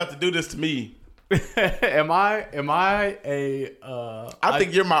do this to me. Am I a? I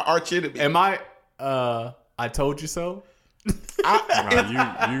think you're my arch enemy. Am I? I told you so.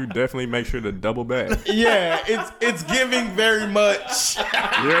 You definitely make sure to double back. Yeah, it's giving very much.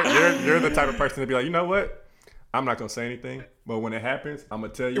 You're the type of person to be like, you know what? I'm not gonna say anything, but when it happens, I'm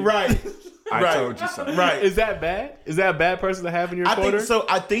gonna tell you. Right. I told you so. Right. Is that bad? Is that a bad person to have in your I corner? think so.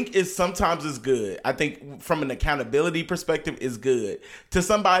 I think it's sometimes it's good. I think from an accountability perspective, it's good. To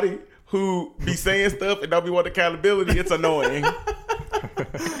somebody who be saying stuff and don't be want accountability, it's annoying.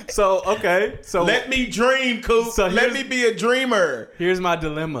 So let me dream, Coop. So let me be a dreamer. Here's my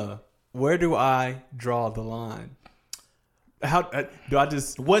dilemma. Where do I draw the line? How do I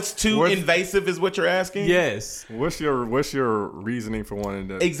just? What's too invasive is what you're asking? Yes. What's your reasoning for wanting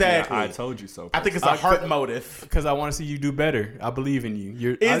to? Exactly. Yeah, I told you so. I think it's a heart motive. Because I want to see you do better. I believe in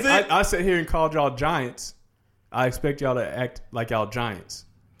you. I sit here and called y'all giants. I expect y'all to act like y'all giants.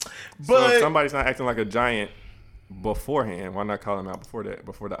 But so if somebody's not acting like a giant beforehand, why not call them out before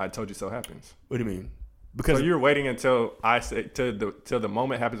the I told you so happens? What do you mean? Because so you're waiting until I say till the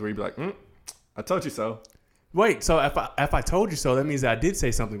moment happens where you be like, I told you so. Wait, so if I told you so, that means I did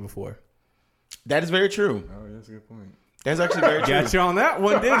say something before. That is very true. Oh, that's a good point. That's actually very true. Got you on that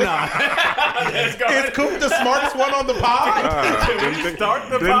one, didn't I? Is Coop the smartest one on the pod? Didn't think about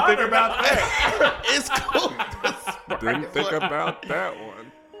that. Is Coop the smartest Didn't think one? about that one.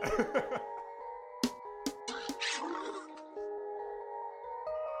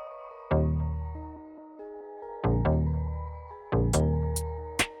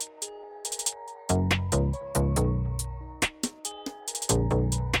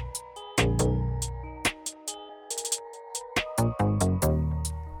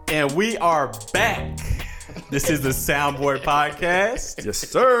 And we are back. This is the Soundboard Podcast. Yes,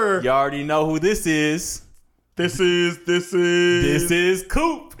 sir. You already know who this is. This is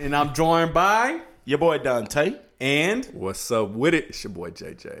Coop. And I'm joined by your boy Dontae. And what's up with it? It's your boy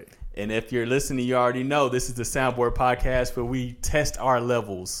JJ. And if you're listening, you already know this is the Soundboard Podcast where we test our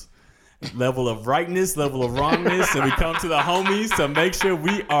levels. Level of rightness, level of wrongness, and we come to the homies to make sure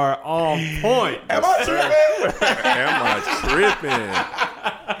we are on point. Am I tripping? Am I tripping?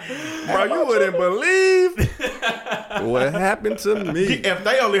 Bro, you wouldn't believe what happened to me. If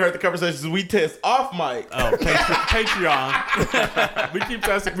they only heard the conversations we test off mic. Oh, Patreon. we keep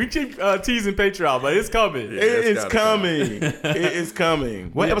teasing Patreon, but it's coming. It is coming. It is coming.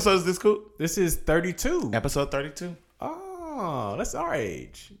 What episode is this, Coop? This is 32. Episode 32. Oh, that's our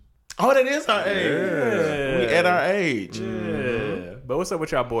age. Oh, that is our age. Yeah. We at our age. Yeah. But what's up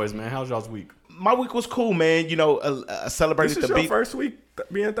with y'all boys, man? How's y'all's week? My week was cool, man. You know, celebrated This is the your beat. first week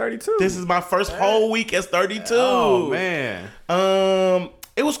being 32. This is my first whole week as 32. Oh, man.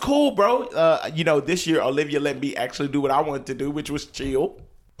 It was cool, bro. You know, this year Olivia let me actually do what I wanted to do, which was chill.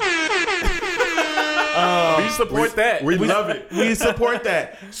 We support that. We love it. We support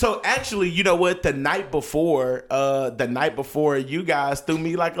that. So actually, you know what? The night before, you guys threw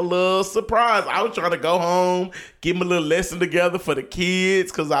me like a little surprise. I was trying to go home, give them a little lesson together for the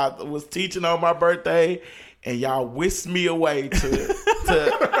kids because I was teaching on my birthday, and y'all whisked me away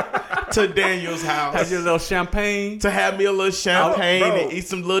to Daniel's house. Have your little champagne. To have me a little champagne Bro, and eat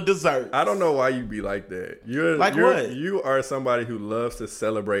some little dessert. I don't know why you be like that. You're what? You are somebody who loves to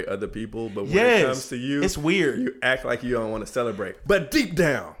celebrate other people, but when Yes, it comes to you, it's weird. You act like you don't want to celebrate, but deep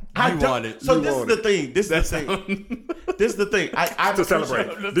down, I You don't- want it. So You this is want the it. thing. This is the thing. This is the thing. I'm to celebrate.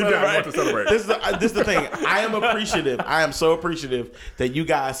 appreciative. Deep down, I want to celebrate. This is the thing. I am appreciative. I am so appreciative that you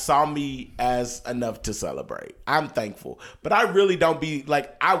guys saw me as enough to celebrate. I'm thankful. But I really don't be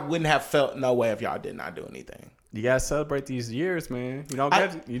like, I wouldn't have felt no way if y'all did not do anything. You gotta celebrate these years, man. You don't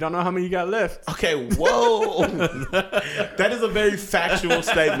know how many you got left. Okay, whoa. That is a very factual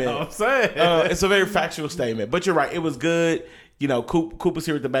statement. I'm saying. It's a very factual statement. But you're right. It was good. You know, Coop was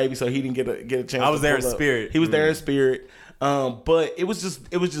here with the baby, so he didn't get a chance. I was to there pull in up. spirit. He was there in spirit. But it was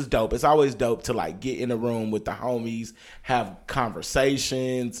just dope. It's always dope to like get in a room with the homies, have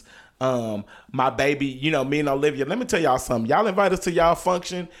conversations. My baby, you know, me and Olivia, let me tell y'all something. Y'all invite us to y'all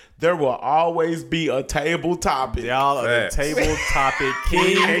function, there will always be a table topic. Y'all are the table topic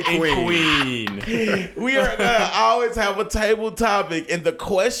king and queen. We are gonna always have a table topic. And the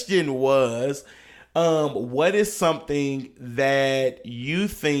question was, what is something that you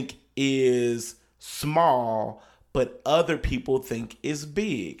think is small but other people think is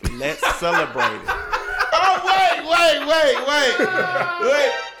big? Let's celebrate it. Oh, wait.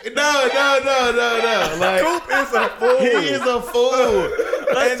 No. Like, Coop is a fool. he is a fool.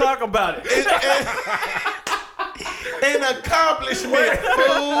 Let's talk about it. An accomplishment,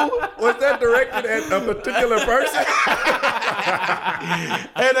 fool. Was that directed at a particular person?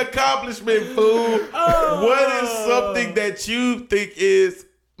 An accomplishment, fool. What is something that you think is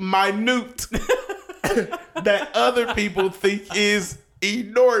minute that other people think is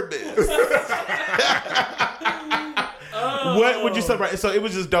enormous? What would you celebrate? So it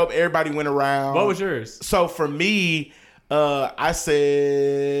was just dope. Everybody went around. What was yours? So for me, I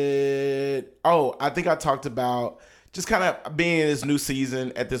said, I think I talked about just kind of being in this new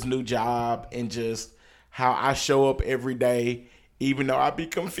season at this new job and just how I show up every day, even though I be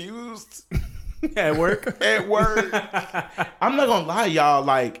confused At work? at work. I'm not gonna lie, y'all.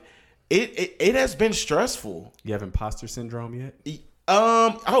 Like it has been stressful. You have imposter syndrome yet?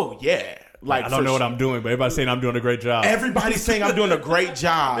 Oh yeah. Like I don't know what I'm doing, but everybody's saying I'm doing a great job. Everybody's saying I'm doing a great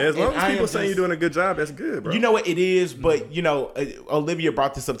job. As long And as I people am saying just- you're doing a good job, that's good, bro. You know what it is, but you know, Olivia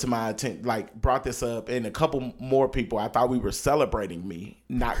brought this up to my attention, brought this up, and a couple more people. I thought we were celebrating me,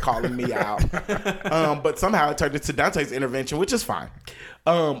 not calling me out, but somehow it turned into Dontae's intervention, which is fine.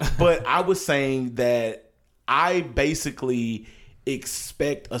 But I was saying that I basically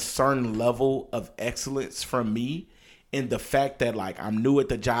expect a certain level of excellence from me. And the fact that like I'm new at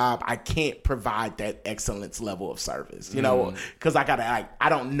the job, I can't provide that excellence level of service, you know, because I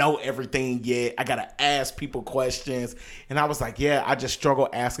don't know everything yet. I gotta ask people questions, and I was like, yeah, I just struggle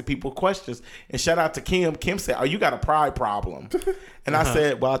asking people questions. And shout out to Kim. Kim said, "Oh, you got a pride problem," and I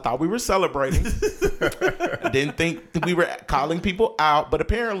said, "Well, I thought we were celebrating. I didn't think that we were calling people out, but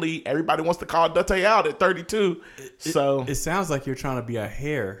apparently everybody wants to call Dontae out at 32." So It sounds like you're trying to be a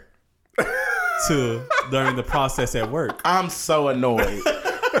Hare during the process at work. I'm so annoyed.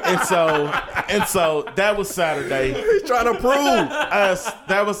 And so that was Saturday. He's trying to prove.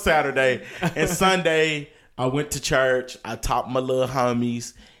 That was Saturday. And Sunday, I went to church. I taught my little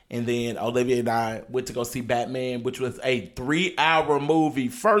homies. And then Olivia and I went to go see Batman, which was a 3-hour movie,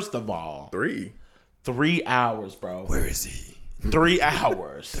 first of all. 3 hours, bro. Where is he? 3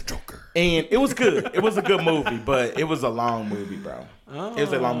 hours. The Joker. And it was good. It was a good movie, but it was a long movie, bro. It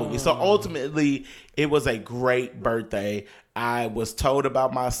was a long movie. So ultimately, it was a great birthday. I was told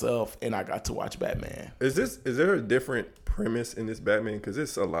about myself, and I got to watch Batman. Is there a different premise in this Batman? Because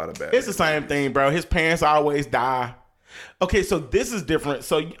it's a lot of Batman. It's the same thing, bro. His parents always die. Okay, so this is different.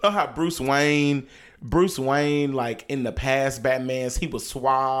 So you know how Bruce Wayne, like in the past Batmans, he was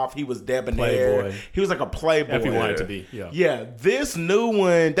suave, he was debonair, Playboy. he was like a playboy. If you wanted to be, yeah. Yeah, this new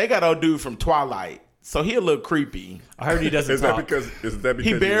one, they got old dude from Twilight, so he a little creepy. I heard he doesn't Is talk. that because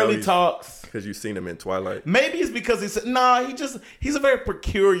He barely talks. Because you've seen him in Twilight. Maybe it's because he's a very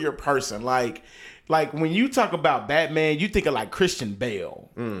peculiar person. Like when you talk about Batman, you think of like Christian Bale,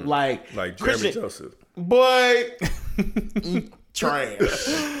 like Jeremy Christian, Joseph. boy, trash.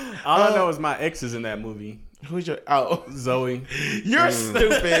 All I know is my ex is in that movie. Who's your Zoe. You're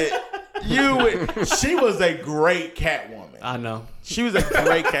stupid. She was a great Catwoman. I know. She was a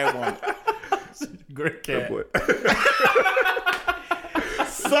great Catwoman. Great cat. Boy.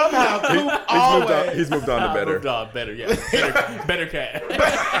 Somehow Coop always. He's moved on to better. Moved on, better, yeah. Better cat.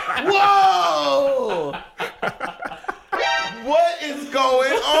 Whoa! What is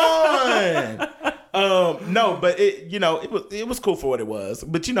going on? No, but it was cool for what it was.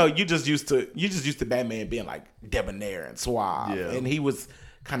 But you just used to Batman being like debonair and suave, Yeah. and he was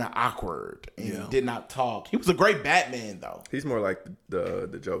kind of awkward and did not talk. He was a great Batman though. He's more like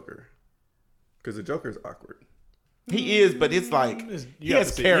the Joker. Because the Joker's awkward. He is, but it's like he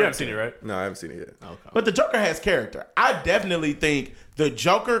has character. You haven't seen it, right? No, I haven't seen it yet. Okay. But the Joker has character. I definitely think the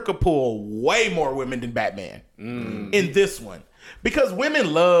Joker could pull way more women than Batman in this one. Because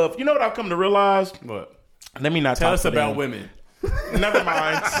women love, you know what I've come to realize? What? Let me not Tell talk us for about them. women. Never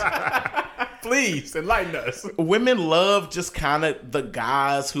mind. Please, enlighten us. Women love just kind of the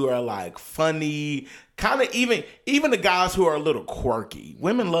guys who are like funny, kind of even the guys who are a little quirky.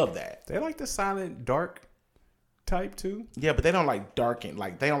 Women love that. They like the silent, dark type too. Yeah, but they don't like dark and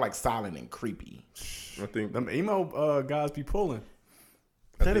like they don't like silent and creepy. I think Them emo guys be pulling.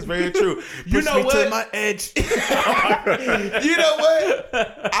 That is very true. You Push know me what? to my edge. You know what?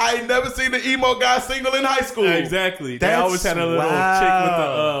 I ain't never seen an emo guy single in high school. Exactly. They That's always had a little wow.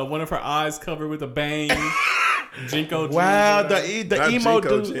 chick with one of her eyes covered with a bang. Jinko jeans. Wow, or the whatever. emo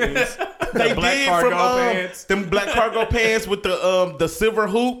Jinko dude. jeans. They black did cargo from pants. them black cargo pants with the silver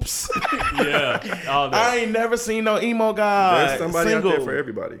hoops. Yeah, all that. I ain't never seen no emo guy. There's somebody single. out there for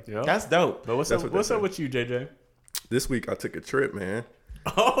everybody. Yep. That's dope. But what's That's up? what they What's up say. with you, JJ? This week I took a trip, man.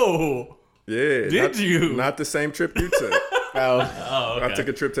 Oh, Yeah. Did you? Not the same trip you took. Oh, okay. I took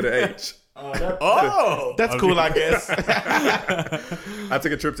a trip to the H. Oh, that's cool, I guess. I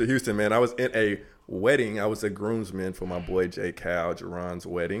took a trip to Houston, man. I was in a wedding. I was a groomsman for my boy J. Cal Jerron's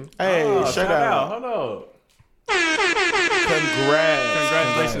wedding. Hey, shout out. Hold on.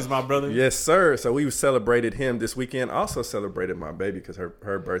 Congratulations, my brother. Yes, sir. So we celebrated him this weekend. Also celebrated my baby because her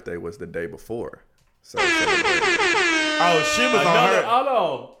birthday was the day before. So oh, she was on her. Hold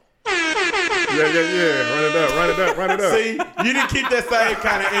on. Yeah. Run it up. See, you didn't keep that same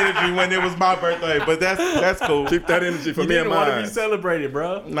kind of energy when it was my birthday, but that's cool. Keep that energy for You me and didn't want to mine. be celebrated,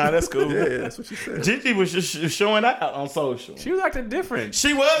 bro. Nah, that's cool. Yeah, that's what she said. Gigi was just showing out on social. She was acting different.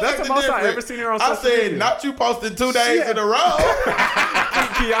 She was. That's the acting most I've different. ever seen her on I social said, media. not you posted 2 days in a row.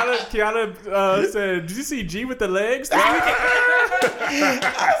 Kiana said, "Did you see G with the legs?"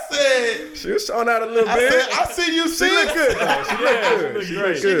 I said, She was showing out a little I bit. said, I see you. She looked good, though. She looked good. She looked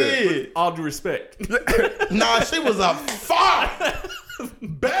great. She good. did. All due respect. Nah, she was a fire.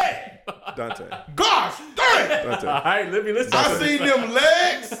 Bad. Dante. Gosh, dang. Dante. All right, let me listen. I seen them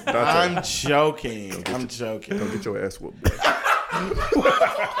legs. Dante. I'm joking. I'm joking. Don't get your ass whooped, boy.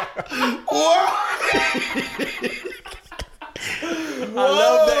 I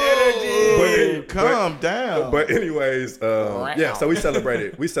love the energy. Calm down. But anyways, yeah. So we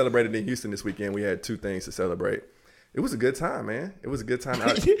celebrated. We celebrated in Houston this weekend. We had 2 things to celebrate. It was a good time, man. It was a good time.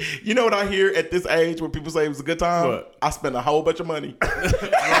 You know what I hear at this age when people say it was a good time? What? I spent a whole bunch of money.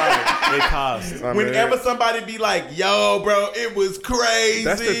 Right, it cost. Whenever somebody be like, yo, bro, it was crazy.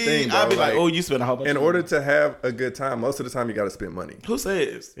 That's the thing, bro. I'll be like, Like, oh, you spent a whole bunch in of order money. to have a good time, most of the time you got to spend money. Who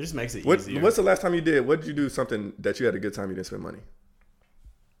says? It just makes it What's easier. the last time you did? What did you do something that you had a good time you didn't spend money?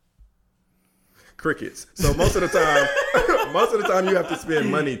 Crickets. So most of the time you have to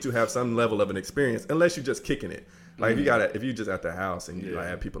spend money to have some level of an experience, unless you're just kicking it. Like if you just at the house and you like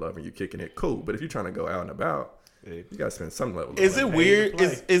have people over and you kicking it, cool. But if you're trying to go out and about, you gotta spend some level. Is of it money. weird?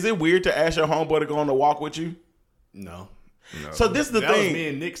 Is it weird to ask your homeboy to go on a walk with you? No. So this is the That was thing. me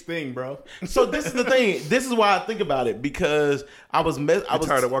and Nick's thing, bro. So this is the thing. This is why I think about it, because I was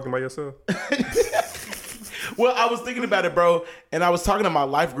tired of walking by yourself? Well, I was thinking about it, bro, and I was talking to my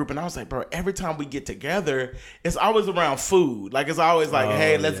life group, and I was like, bro, every time we get together, it's always around food. Like, it's always like,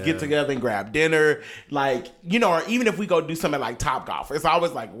 hey, let's get together and grab dinner. Like, you know, or even if we go do something like Topgolf, it's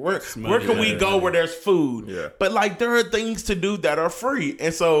always like, where can we go where there's food? Yeah. But, like, there are things to do that are free.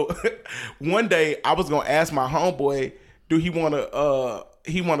 And so one day I was going to ask my homeboy, do he want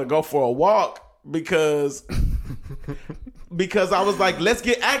to go for a walk? Because I was like, let's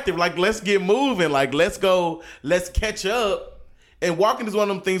get active. Like, let's get moving. Like, let's go. Let's catch up. And walking is one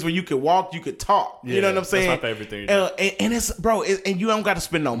of them things where you could walk, you could talk. You know what I'm saying? That's my favorite thing to do. And it's, bro, and you don't got to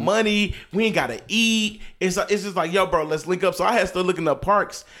spend no money. We ain't got to eat. It's just like, yo, bro, let's link up. So I had to looking up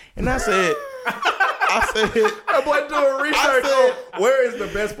parks. And I said, That boy doing research on where is the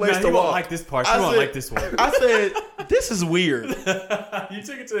best place to you walk. won't like this part. You won't like this one. I said, this is weird. You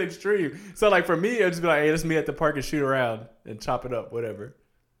took it to the extreme. So, like, for me, I'd just be like, hey, let's meet at the park and shoot around and chop it up, whatever.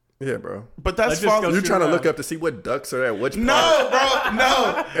 Yeah, bro. But that's Let's just false. go You're shoot trying to around. look up to see what ducks are at which park. No, bro,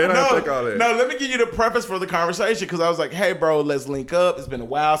 no. And I no, think all that. no, let me give you the preface for the conversation, because I was like, hey, bro, let's link up. It's been a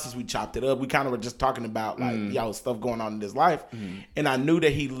while since we chopped it up. We kind of were just talking about, like, yo, stuff going on in his life. And I knew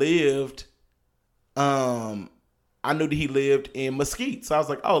that he lived, in Mesquite. So I was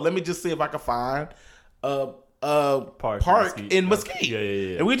like, oh, let me just see if I can find a park in Mesquite.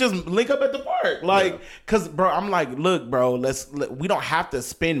 Yeah. And we just link up at the park. Like, cause bro, I'm like, look, bro, we don't have to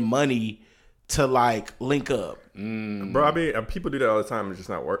spend money to like link up. Bro, I mean, people do that all the time. It's just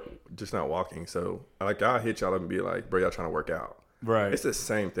not walking. So, like, I'll hit y'all up and be like, bro, y'all trying to work out. Right. It's the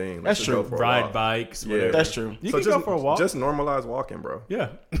same thing. That's Let's just true. go for a Ride walk. bikes, Yeah. whatever. That's true. You can go for a walk. Just normalize walking, bro. Yeah.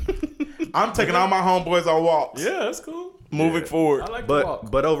 I'm taking all my homeboys on walks. Yeah, that's cool. Moving forward. I like to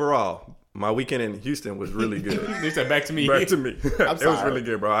walk. But overall, my weekend in Houston was really good. You said back to me. Back to me. It was sorry. really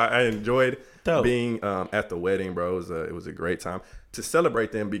good, bro. I enjoyed Dope. being at the wedding, bro. It was a great time to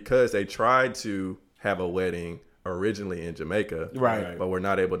celebrate them, because they tried to have a wedding originally in Jamaica, Right. But we're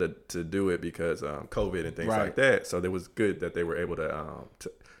not able to do it because COVID and things Right. like that. So it was good that they were able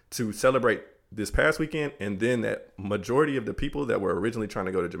to celebrate this past weekend, and then that majority of the people that were originally trying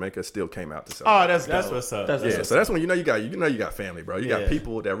to go to Jamaica still came out to celebrate. Oh, that's That's what's up. That's Yeah, what's so that's when you got family, bro. You got Yeah.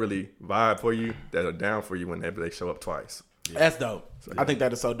 people that really vibe for you, that are down for you whenever they show up twice. That's dope. I think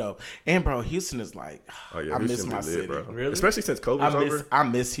that is so dope. And bro, Houston is like, Oh yeah, I miss Houston my be lit, city. bro. Really? Especially since COVID's over. I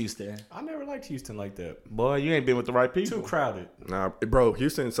miss Houston. I never liked Houston like that. Boy, you ain't been with the right people. Too crowded. Nah, bro,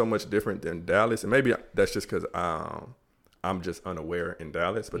 Houston is so much different than Dallas, and maybe that's just because I'm just unaware in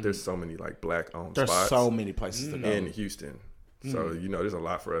Dallas. But there's so many like black-owned There's spots so many places to go. in Houston, so there's a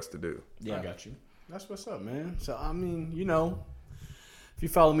lot for us to do. Yeah. I got you. That's what's up, man. So, I mean, if you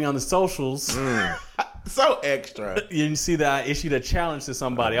follow me on the socials, So extra. You didn't see that I issued a challenge to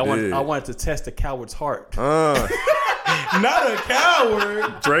somebody. I wanted to test a coward's heart. Not a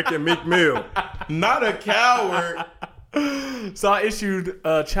coward. Drake and Meek Mill. Not a coward. So I issued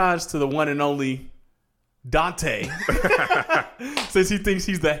a challenge to the one and only Dontae. Since he thinks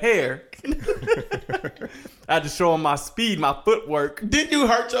he's the Hare. I had to show him my speed, my footwork. Didn't you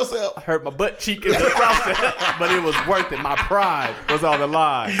hurt yourself? I hurt my butt cheek in the process, but it was worth it. My pride was on the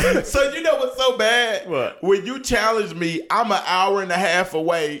line. So you know what's so bad? What? When you challenge me, I'm an hour and a half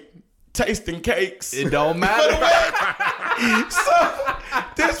away tasting cakes. It don't matter. So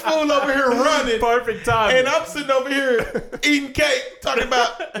this fool over here running. Perfect time. And I'm sitting over here eating cake, talking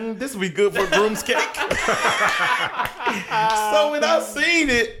about this would be good for a groom's cake. So when I seen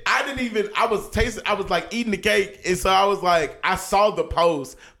it, I was like eating the cake. And so I was like, I saw the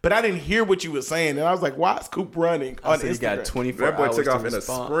post, but I didn't hear what you were saying. And I was like, why is Coop running on Instagram? He got 24 That boy hours took to off in a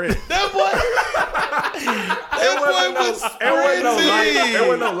respond. sprint. That boy was sprinting. There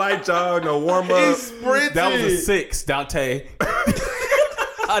was no light jog, no warm He up. sprinted. That was a 6, Dontae.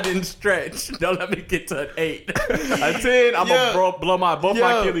 I didn't stretch. Don't let me get to an 8. A 10, I'm going to blow both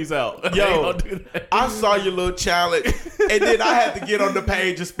my Achilles out. Yo, Don't do that. I saw your little challenge, and then I had to get on the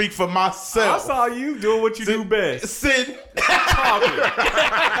page and speak for I myself. saw you doing what you do best. Sitting. Talking.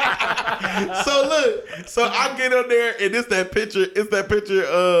 So I get on there, and it's that picture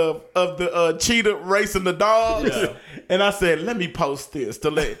of the cheetah racing the dogs. Yeah. And I said, let me post this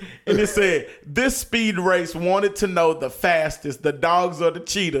and it said, this speed race wanted to know the fastest, the dogs or the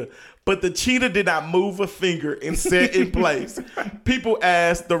cheetah, but the cheetah did not move a finger and set in place. People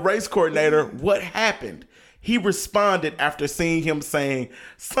asked the race coordinator what happened. He responded after seeing him saying,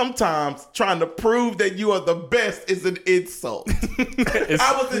 sometimes trying to prove that you are the best is an insult.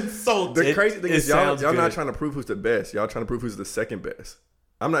 I was insulted. The crazy thing is y'all sounds not good. trying to prove who's the best. Y'all trying to prove who's the second best.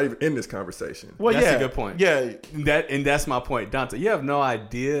 I'm not even in this conversation. Well, That's yeah, a good point. Yeah. That's my point. Dontae, you have no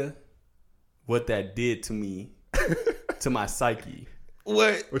idea what that did to me, to my psyche.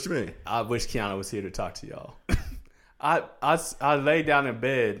 What? What you mean? I wish Kiana was here to talk to y'all. I lay down in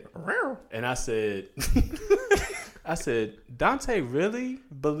bed and I said, Dontae really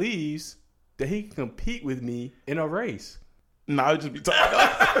believes that he can compete with me in a race. No, I would just be talking.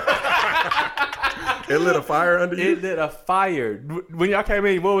 It lit a fire under you? It lit a fire. When y'all came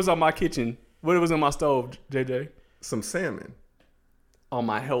in, what was on my kitchen? What was on my stove, JJ? Some salmon. On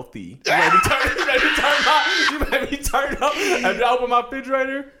my healthy. You made me turn up. And I opened my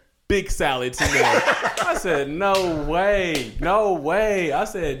refrigerator, big salads in there. I said, no way. I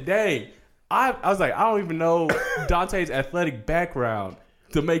said, dang. I was like, I don't even know Dontae's athletic background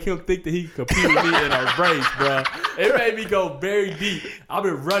to make him think that he can compete with me in a race, bro. It made me go very deep. I've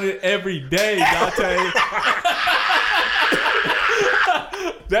been running every day, Dontae.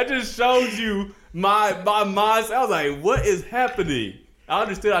 That just shows you my mindset. I was like, what is happening? I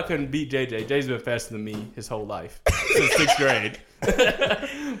understood I couldn't beat JJ. JJ's been faster than me his whole life, since 6th grade.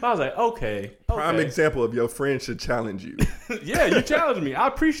 I was like, okay. Prime example of your friend should challenge you. Yeah, you challenged me. I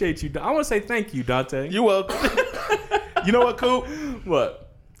appreciate you. I want to say thank you, Dontae. You're welcome. You know what, Coop? What?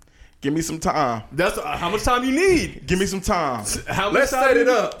 Give me some time. That's how much time you need. Give me some time. How much Let's time set you it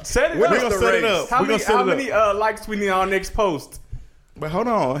need? up. Set it When up. is We're the gonna set it race? up. How We're gonna many, set how it many likes we need on our next post? But hold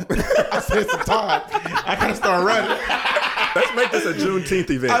on. I said some time. I gotta start running. Let's make this a Juneteenth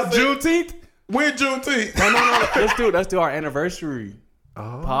event. Juneteenth? When Juneteenth? No. Let's do our anniversary.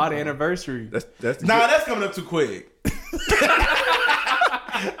 Pod anniversary. That's That's coming up too quick.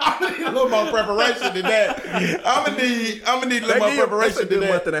 I'm gonna need a little more preparation than that. I'm gonna need a little more preparation than a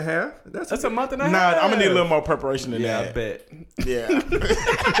month that. and a half. That's a month and a half. Nah, I'm gonna need a little more preparation than Yeah, I that. bet. Yeah.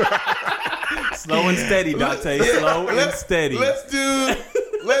 Slow and steady, Dontae. Slow and steady. Let's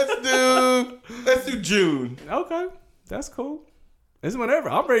do June. Okay, that's cool. It's whatever.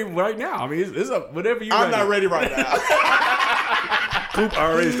 I'm ready right now. I mean, it's whatever you. I'm not ready right now. Coop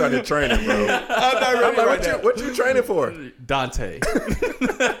already started training, bro. I'm not ready right now. What you training for? Dontae.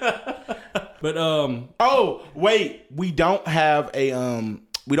 But Oh, wait. We don't have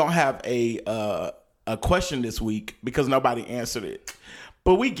a question this week because nobody answered it.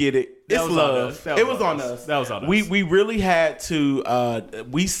 But we get it. It's love. It was on us. That was on us. We really had to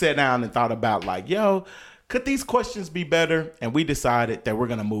we sat down and thought about like, yo, could these questions be better? And we decided that we're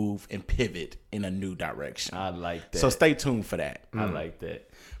gonna move and pivot in a new direction. I like that. So stay tuned for that. I like that.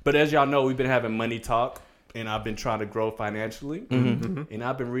 But as y'all know, we've been having money talk, and I've been trying to grow financially, and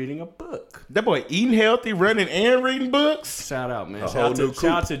I've been reading a book. That boy eating healthy, running and reading books. Shout out, man. A Shout whole new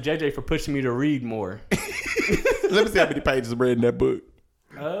out to JJ for pushing me to read more. Let me see how many pages are read in that book.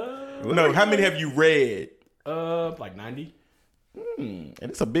 No, how many have you read? Like 90. And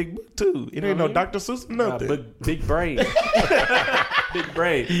it's a big book too. It ain't no Dr. Seuss or nothing. Big brain. Big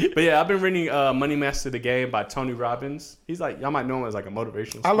brain. But yeah, I've been reading Money Master the Game by Tony Robbins. He's like, y'all might know him as like a motivational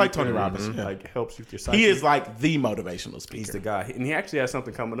speaker. I like Tony Robbins. Yeah. Like helps you with your psyche. He is like the motivational speaker. He's the guy. And he actually has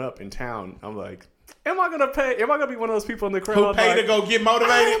something coming up in town. I'm like, am I gonna be one of those people in the crowd who pay to go get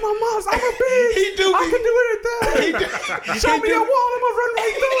motivated? I'm a bitch. He do. I can do anything. Show me a wall, I'm gonna run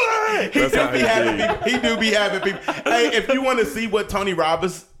right through it. He do be having people. Hey, if you want to see what Tony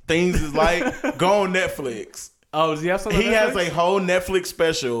Robbins things is like, go on Netflix. Oh, does he have something? He has a whole Netflix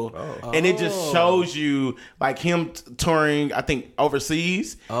special, and it just shows you like him touring, I think,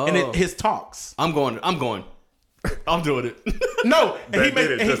 overseas, and his talks. I'm going. I'm doing it. No, and he made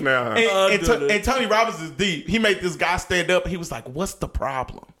it just now. And Tony Robbins is deep. He made this guy stand up. He was like, "What's the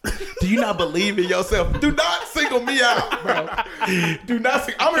problem? Do you not believe in yourself? Do not single me out, bro. Do not.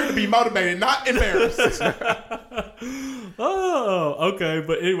 I'm here to be motivated, not embarrassed." Oh, okay.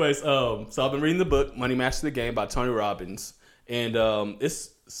 But anyways, so I've been reading the book Money Master the Game by Tony Robbins, and it's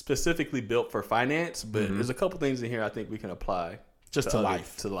specifically built for finance. But there's a couple things in here I think we can apply just to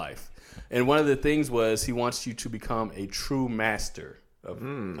life. And one of the things was he wants you to become a true master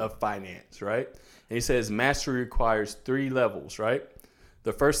of finance, right? And he says mastery requires 3 levels, right?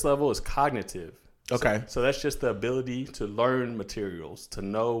 The first level is cognitive. Okay. So that's just the ability to learn materials, to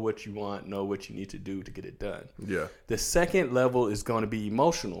know what you want, know what you need to do to get it done. Yeah. The second level is going to be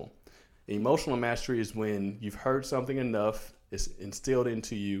emotional. Emotional mastery is when you've heard something enough, it's instilled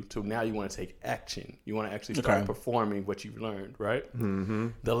into you to now you want to take action. You want to actually start performing what you've learned, right? Mm-hmm.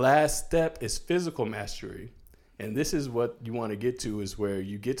 The last step is physical mastery. And this is what you want to get to, is where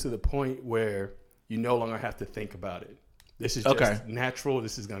you get to the point where you no longer have to think about it. This is just natural.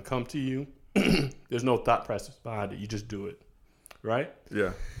 This is going to come to you. There's no thought process behind it. You just do it, right?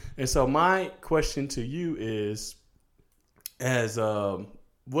 Yeah. And so my question to you is,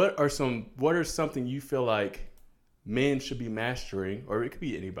 what are something you feel like men should be mastering, or it could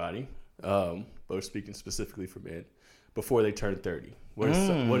be anybody, but we're speaking specifically for men, before they turn 30? What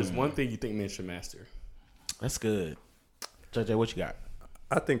is one thing you think men should master? That's good. JJ, what you got?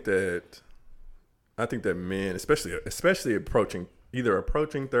 I think that men, especially approaching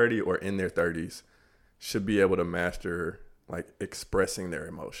 30 or in their 30s, should be able to master like expressing their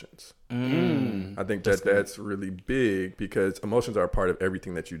emotions. I think that's really big, because emotions are a part of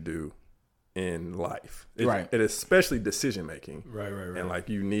everything that you do in life, and especially decision making. Right. And like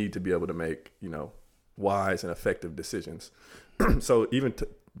you need to be able to make wise and effective decisions. So even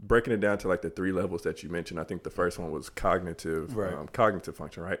breaking it down to like the 3 levels that you mentioned, I think the first one was cognitive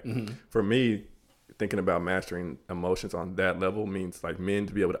function. Right. Mm-hmm. For me, thinking about mastering emotions on that level means like men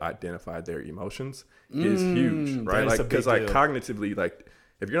to be able to identify their emotions is huge, right? Like, because like cognitively, like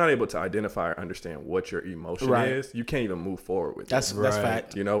if you're not able to identify or understand what your emotion is, you can't even move forward with it. That's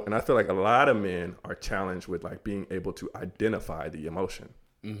fact. And I feel like a lot of men are challenged with like being able to identify the emotion.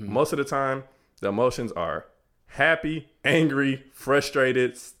 Mm-hmm. Most of the time, the emotions are happy, angry,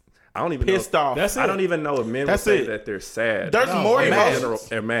 frustrated. I don't even pissed off. That's it. I don't even know if men would say that they're sad. There's more emotions.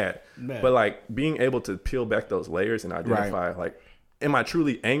 They're mad. But like being able to peel back those layers and identify like, am I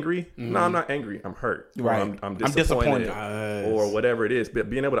truly angry? Mm-hmm. No, I'm not angry. I'm hurt. Right. I'm disappointed. Or whatever it is. But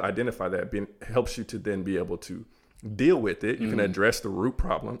being able to identify that helps you to then be able to deal with it. You can address the root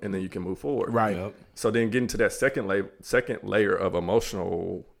problem, and then you can move forward. Right. Yep. So then getting to that second layer of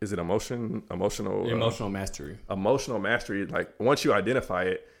emotional mastery. Emotional mastery. Like once you identify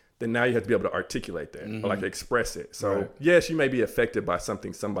it, then now you have to be able to articulate that or like express it. So yes, you may be affected by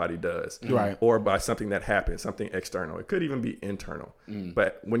something somebody does, or by something that happens, something external. It could even be internal.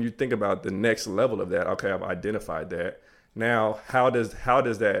 But when you think about the next level of that, okay, I've identified that. Now, how does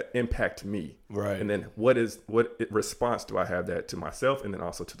that impact me? Right. And then what response do I have that to myself and then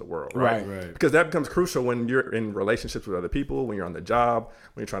also to the world? Right. Because that becomes crucial when you're in relationships with other people, when you're on the job,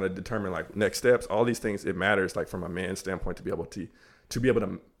 when you're trying to determine like next steps, all these things. It matters like from a man's standpoint to be able to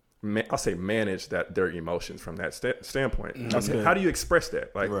I'll say manage their emotions from that standpoint. How do you express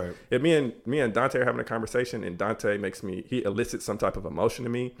that? Like if me and Dontae are having a conversation and Dontae he elicits some type of emotion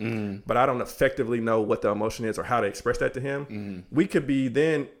to me, but I don't effectively know what the emotion is or how to express that to him. We could be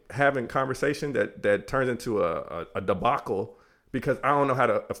then having conversation that turns into a debacle because I don't know how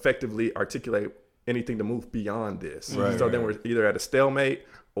to effectively articulate anything to move beyond this. So then we're either at a stalemate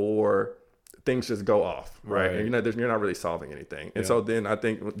or things just go off, right? And you're not really solving anything. And so then I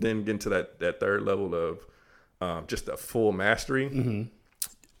think getting to that third level of just a full mastery,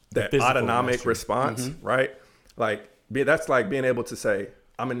 that autonomic response, right? Like that's like being able to say,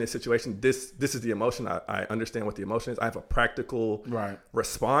 I'm in this situation. This is the emotion. I understand what the emotion is. I have a practical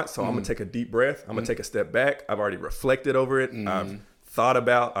response. So I'm gonna take a deep breath. I'm gonna take a step back. I've already reflected over it. I've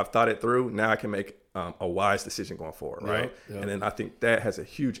thought it through. Now I can make a wise decision going forward, right? Yep. And then I think that has a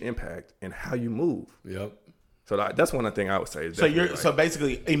huge impact in how you move. Yep. So that's one thing I would say. So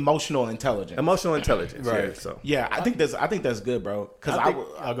basically emotional intelligence. Emotional intelligence, right? Yeah, I think that's good, bro. Because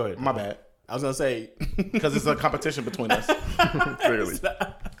I'll go ahead. My bad. I was gonna say because it's a competition between us.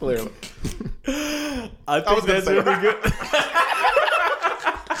 Clearly. I think that's really good.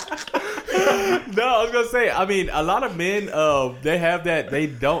 No, I was gonna say. I mean, a lot of men, they have that. They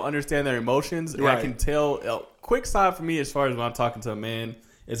don't understand their emotions. Right. I can tell. Quick side for me, as far as when I'm talking to a man,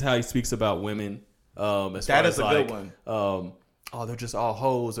 is how he speaks about women. That is a good one. Oh, they're just all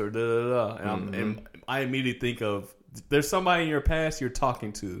hoes or da da da. And I immediately think of there's somebody in your past you're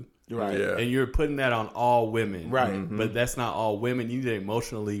talking to. Right. Yeah. And you're putting that on all women. Right. Mm-hmm. But that's not all women. You need to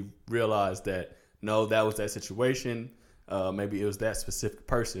emotionally realize that, no, that was that situation. Maybe it was that specific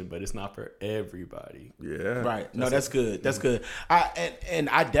person, but it's not for everybody. Yeah. Right. No, that's good. That's good.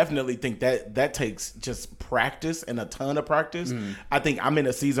 I definitely think that takes just practice and a ton of practice. I think I'm in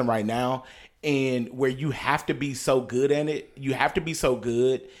a season right now and where you have to be so good at it. You have to be so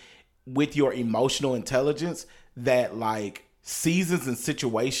good with your emotional intelligence that like seasons and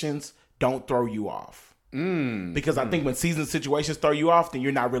situations don't throw you off. Because I think when seasons and situations throw you off, then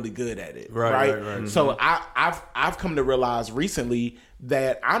you're not really good at it. Right. So I've come to realize recently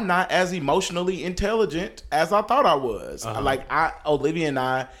that I'm not as emotionally intelligent as I thought I was. Like Olivia and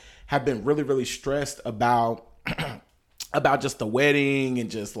I have been really, really stressed about about just the wedding and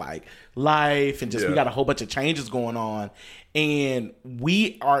just like life and just we got a whole bunch of changes going on. And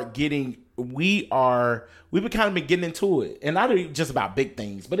we've been kind of been getting into it. And not even just about big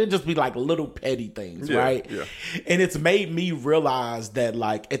things, but it just be like little petty things, right? Yeah. And it's made me realize that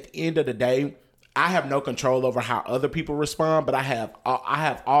like at the end of the day, I have no control over how other people respond, but I have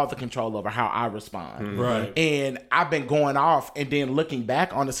all the control over how I respond. Right. And I've been going off and then looking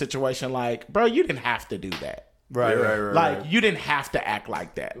back on the situation like, bro, you didn't have to do that. Right. Like, you didn't have to act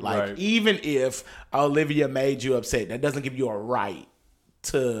like that. Like, even if Olivia made you upset, that doesn't give you a right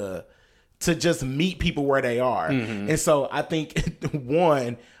to just meet people where they are. And so I think,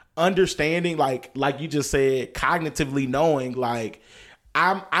 one, understanding, like you just said, cognitively knowing, like,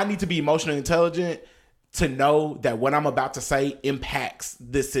 I need to be emotionally intelligent to know that what I'm about to say impacts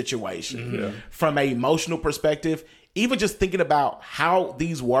this situation. From an emotional perspective, even just thinking about how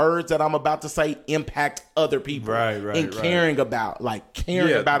these words that I'm about to say impact other people. And caring about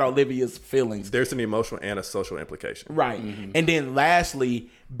Olivia's feelings. There's an emotional and a social implication. Right. And then lastly,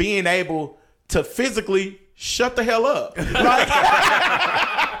 being able to physically shut the hell up. Like,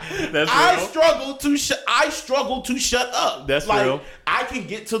 I struggle to shut up. That's like, real. I can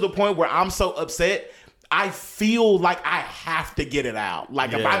get to the point where I'm so upset, I feel like I have to get it out.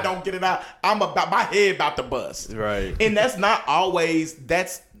 Like if I don't get it out, my head about to bust. Right. And that's not always,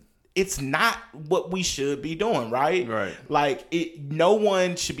 it's not what we should be doing, right? Right. Like no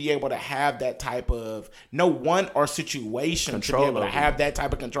one should be able to have that type of, no one or situation should be able to have that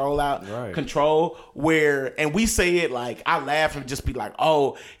type of control where, and we say it like, I laugh and just be like,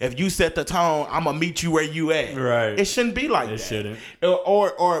 oh, if you set the tone, I'm gonna meet you where you at. Right. It shouldn't be like that. It shouldn't.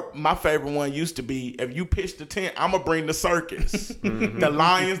 Or my favorite one used to be, if you pitch the tent, I'm gonna bring the circus, the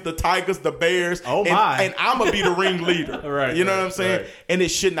lions, the tigers, the bears, and I'm gonna be the ringleader. Right. You know what I'm saying? Right. And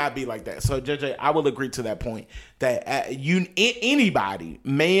it should not be like that. So JJ, I will agree to that point that anybody,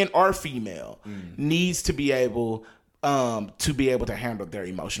 man or female, needs to be able to handle their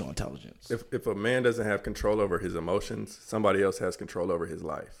emotional intelligence. If a man doesn't have control over his emotions, somebody else has control over his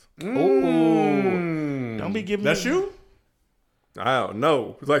life. Ooh. Don't be giving That's me you? I don't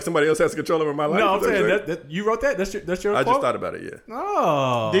know. It's like somebody else has control over my life. No, I'm saying that you wrote that. That's your I quote? just thought about it. Yeah.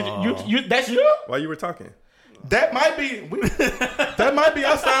 Oh. Did you? That's you? While you were talking. That might be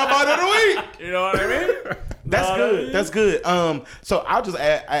our soundbite of the week. You know what I mean? That's good. That's good. So I'll just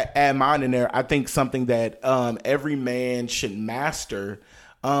add mine in there. I think something that every man should master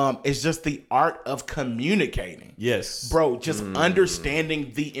is just the art of communicating. Yes, bro. Just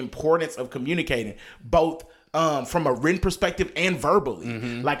understanding the importance of communicating, both from a written perspective and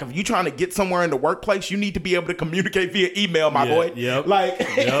verbally. Like if you're trying to get somewhere in the workplace, you need to be able to communicate via email, my boy.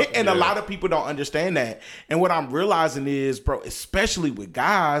 And a lot of people don't understand that. And what I'm realizing is, bro, especially with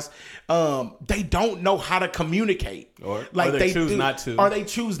guys, they don't know how to communicate. Or they choose not to. Or they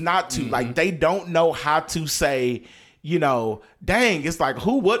choose not to. Like they don't know how to say, you know, dang, it's like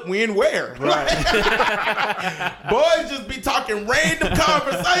who, what, when, where. Right. Boys just be talking random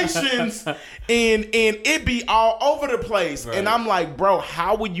conversations and it be all over the place. Right. And I'm like, bro,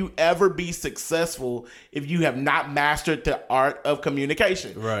 how would you ever be successful if you have not mastered the art of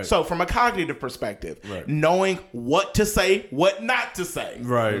communication? Right. So from a cognitive perspective, knowing what to say, what not to say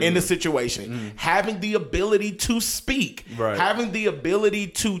in the situation, having the ability to speak, having the ability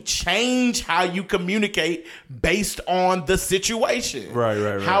to change how you communicate based on the situation.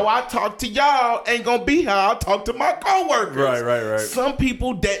 Right. How I talk to y'all ain't gonna be how I talk to my coworkers. Right. Some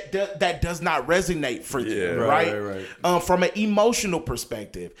people that does not resonate for you. Right. From an emotional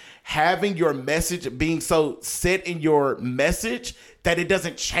perspective, having your message being so set in your message that it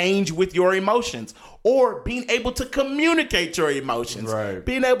doesn't change with your emotions, or being able to communicate your emotions,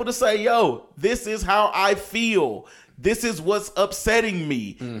 being able to say, yo, this is how I feel. This is what's upsetting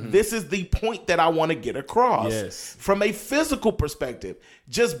me. This is the point that I want to get across. Yes. From a physical perspective,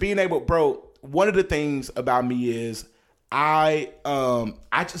 just being able, bro, one of the things about me is I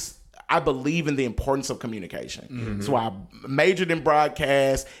believe in the importance of communication. So I majored in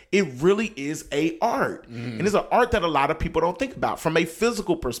broadcast. It really is a art. And it's an art that a lot of people don't think about. From a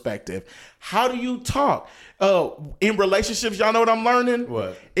physical perspective, how do you talk? In relationships, y'all know what I'm learning?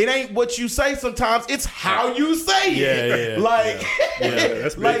 What? It ain't what you say sometimes, it's how you say it.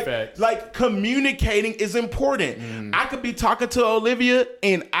 That's big fact. Like communicating is important. I could be talking to Olivia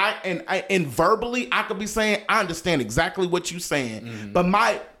and verbally I could be saying, I understand exactly what you're saying. But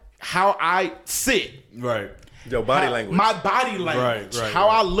how I sit. Your body language. My body language. How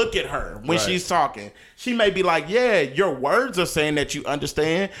I look at her when she's talking. She may be like, yeah, your words are saying that you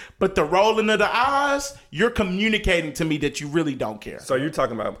understand, but the rolling of the eyes, you're communicating to me that you really don't care. So you're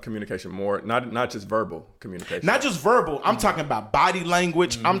talking about communication more, not just verbal communication. Not just verbal. I'm talking about body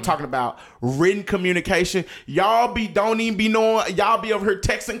language. I'm talking about written communication. Y'all don't even be knowing. Y'all be over here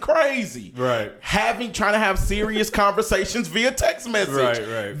texting crazy. Trying to have serious conversations via text message.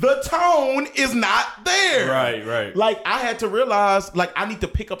 The tone is not there. Like I had to realize, like I need to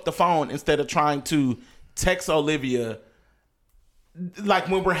pick up the phone instead of trying to text Olivia, like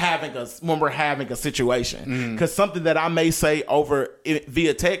when we're having a situation, because something that I may say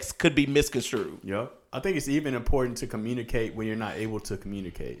via text could be misconstrued. I think it's even important to communicate when you're not able to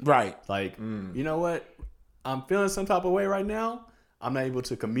communicate. Like, you know what? I'm feeling some type of way right now. I'm not able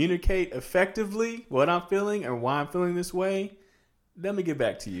to communicate effectively what I'm feeling and why I'm feeling this way. Let me get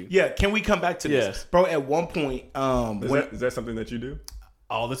back to you. Yeah, can we come back to this? Bro, at one point... Is that something that you do?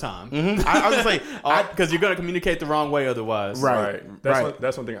 All the time. I was say... Because you're going to communicate the wrong way otherwise.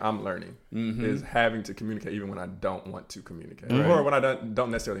 That's one thing I'm learning, is having to communicate even when I don't want to communicate. Or when I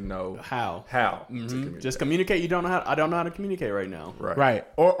don't necessarily know how to communicate. Just communicate. I don't know how to communicate right now.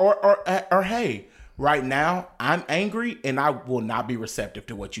 Or hey... Right now, I'm angry and I will not be receptive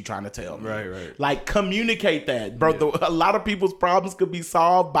to what you're trying to tell me. Like, communicate that. Bro, a lot of people's problems could be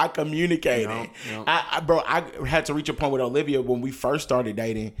solved by communicating. I had to reach a point with Olivia when we first started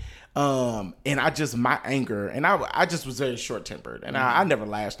dating. And my anger, and I just was very short-tempered. And I never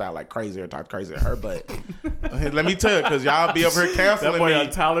lashed out like crazy or talked crazy at her. But let me tell you, because y'all be over here canceling that boy me.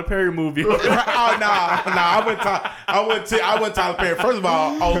 A Tyler Perry movie. I went Tyler Perry. First of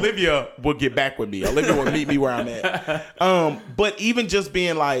all, Olivia will get back with me. Olivia will meet me where I'm at. But even just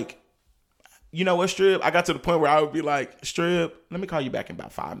being like, you know what, Strip? I got to the point where I would be like, Strip, let me call you back in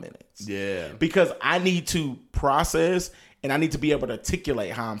about 5 minutes. Yeah. Because I need to process and I need to be able to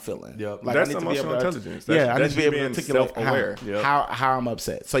articulate how I'm feeling. Like, that's emotional intelligence. I need to be able to articulate how I'm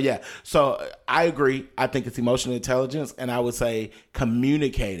upset. So I agree. I think it's emotional intelligence, and I would say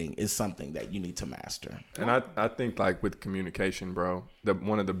communicating is something that you need to master. And I think, like, with communication, bro,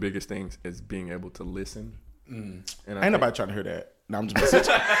 one of the biggest things is being able to listen. And ain't nobody trying to hear that. No, I'm just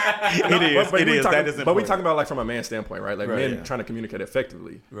messaging. It is. That is important. But we talking about, like, from a man's standpoint, right? Like, men trying to communicate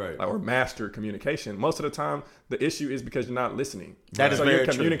effectively, like, or master communication. Most of the time, the issue is because you're not listening. That is very true. So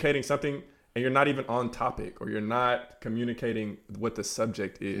you're communicating something, and you're not even on topic, or you're not communicating what the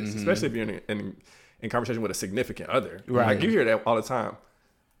subject is, especially if you're in conversation with a significant other. Like, you hear that all the time.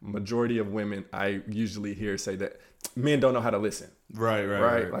 Majority of women, I usually hear say that men don't know how to listen.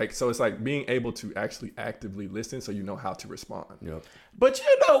 Right. Like, so it's like being able to actually actively listen so you know how to respond. But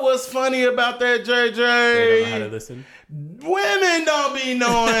you know what's funny about that, JJ? They don't know how to listen. Women don't be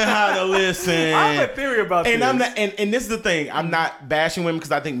knowing how to listen. I have a theory about this. And this is the thing. I'm not bashing women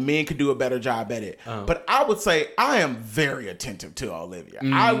because I think men could do a better job at it. But I would say I am very attentive to Olivia.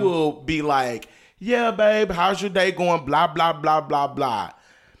 I will be like, yeah, babe, how's your day going? Blah, blah, blah, blah, blah.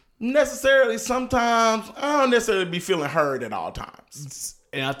 Sometimes I don't necessarily be feeling heard at all times.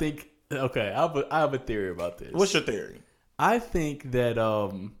 And I think, I have a theory about this. What's your theory? I think that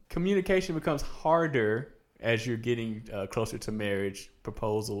communication becomes harder as you're getting closer to marriage,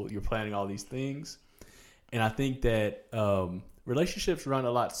 proposal, you're planning all these things. And I think that relationships run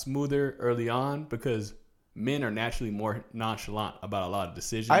a lot smoother early on because men are naturally more nonchalant about a lot of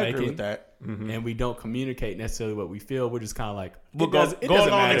decision making. I agree with that. And we don't communicate necessarily what we feel. We're just kind of like, We'll go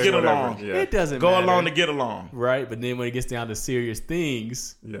along to get along. Yeah. It doesn't Go matter. along to get along. Right. But then when it gets down to serious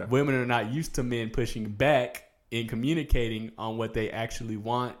things, women are not used to men pushing back in communicating on what they actually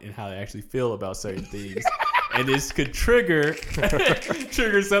want and how they actually feel about certain things. And this could trigger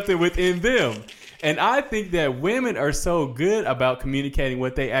something within them. And I think that women are so good about communicating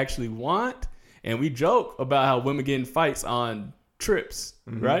what they actually want. And we joke about how women get in fights on trips,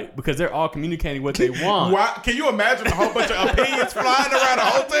 right? Because they're all communicating what they want. Can you imagine a whole bunch of opinions flying around a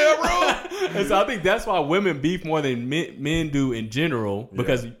hotel room? And so I think that's why women beef more than men do in general,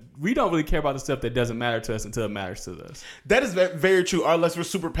 because we don't really care about the stuff that doesn't matter to us until it matters to us. That is very true, unless we're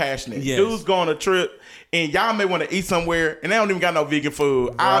super passionate. Yes. Dudes go on a trip, and y'all may want to eat somewhere, and they don't even got no vegan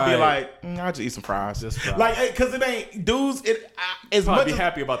food. I'll be like, I'll just eat some fries. Just fries. Like, because it ain't, dudes, as Probably much be as,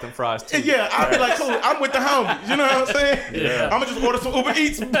 happy about them fries, too. yeah, I'll be like, cool, I'm with the homies. You know what I'm saying? Yeah. I'm going to just order some Uber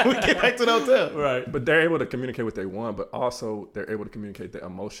Eats when we get back to the hotel. Right. But they're able to communicate what they want, but also they're able to communicate their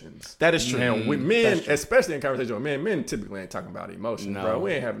emotions. That is true. And with men, especially in conversation with men typically ain't talking about emotions, bro.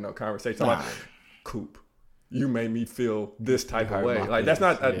 We ain't having no conversation. Like, Coop, you made me feel this type of way. Like, that's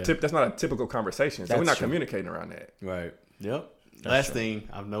not a that's not a typical conversation. So we're not communicating around that. Right. Yep. Last thing,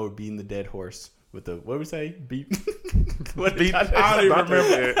 I know we're beating the dead horse with the, what did we say? Beat. I don't even remember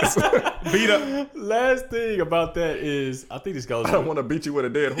it. Beat up. Last thing about that is, I think this goes. I don't want to beat you with a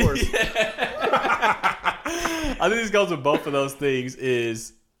dead horse. I think this goes with both of those things.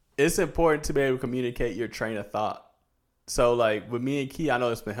 Is it's important to be able to communicate your train of thought. So like with me and Key, I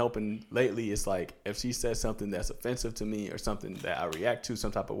know it's been helping lately. It's like if she says something that's offensive to me or something that I react to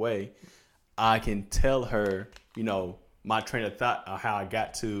some type of way, I can tell her, you know, my train of thought or how I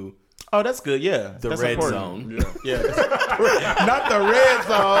got to. Oh, that's good. Yeah, the that's red important. zone. Yeah, not the red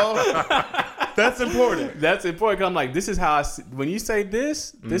zone. That's important. That's important. 'Cause I'm like, this is how I see, when you say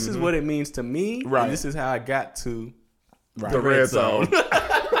this, this is what it means to me. Right. And this is how I got to The red zone.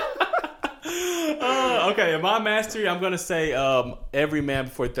 Okay, in my mastery, I'm going to say every man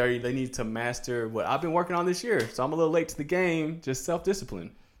before 30, they need to master what I've been working on this year. So I'm a little late to the game, just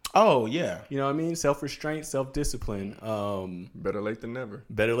self-discipline. Oh, yeah. You know what I mean? Self-restraint, self-discipline. Better late than never.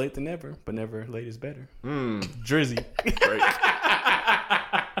 Better late than never, but never late is better. Drizzy. Great.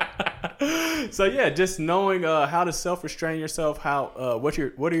 So yeah, just knowing how to self-restrain yourself, how what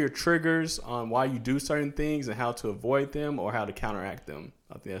are your triggers on why you do certain things and how to avoid them or how to counteract them.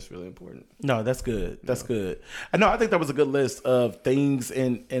 I think that's really important. No, that's good. That's good. I think that was a good list of things,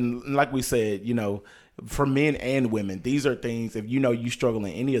 and like we said, you know, for men and women, these are things. If you know you struggle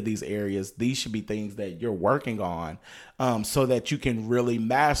in any of these areas, these should be things that you're working on, so that you can really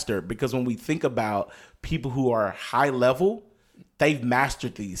master. Because when we think about people who are high level, they've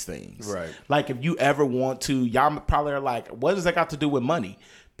mastered these things. Right. Like if you ever want to, y'all probably are like, what does that got to do with money?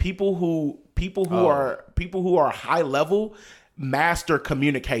 People who are high level master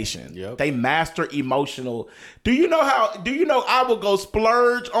communication. Yep. They master emotional. Do you know I will go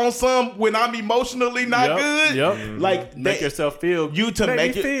splurge on some when I'm emotionally not good? Yep. Like make yourself feel you to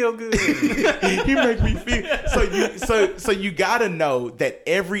make it feel good. You make me feel so you gotta know that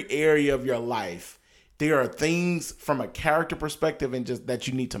every area of your life there are things from a character perspective and just that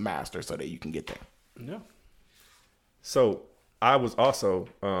you need to master so that you can get there. Yeah. So I was also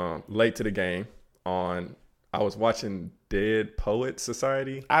late to the game on. I was watching Dead Poets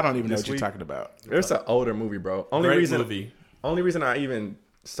Society. I don't even know this what you're week. talking about. It's an older movie, bro. Great movie. Only reason I even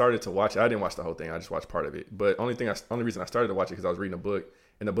started to watch it, I didn't watch the whole thing. I just watched part of it. But only reason I started to watch it because I was reading a book,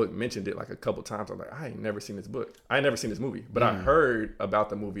 and the book mentioned it like a couple times. I was like, I ain't never seen this book. I ain't never seen this movie, but I heard about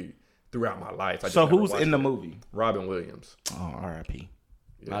the movie throughout my life. I just So never who's watched in the it. movie? Robin Williams. Oh, R.I.P.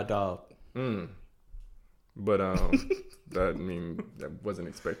 My dog. But that wasn't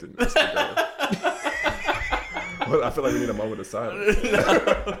expected. But I feel like we need a moment of silence.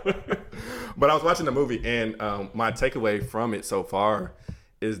 But I was watching the movie, and my takeaway from it so far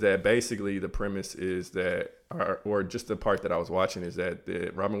is that basically the premise is that, or just the part that I was watching is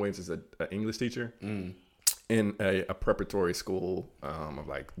that Robin Williams is an English teacher in a preparatory school of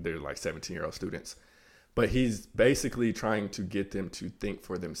they're 17-year-old students. But he's basically trying to get them to think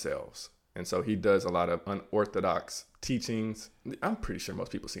for themselves. And so he does a lot of unorthodox teachings. I'm pretty sure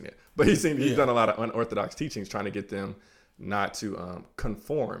most people seen it, but he's done a lot of unorthodox teachings, trying to get them not to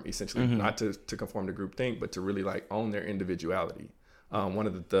conform, essentially, not to conform to groupthink, but to really own their individuality. One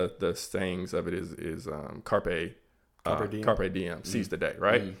of the sayings of it is carpe Carpe diem, seize the day,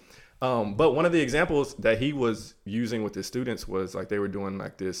 right? But one of the examples that he was using with his students was like they were doing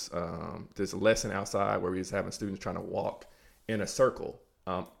like this lesson outside where he was having students trying to walk in a circle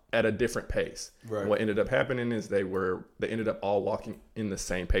at a different pace. Right. What ended up happening is they ended up all walking in the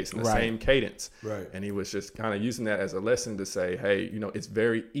same pace, in the same cadence. Right. And he was just kind of using that as a lesson to say, hey, it's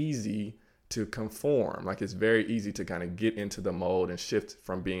very easy to conform. Like it's very easy to kind of get into the mold and shift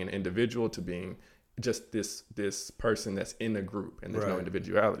from being an individual to being just this person that's in a group and there's no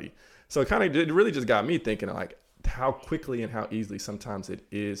individuality. So it really just got me thinking like how quickly and how easily sometimes it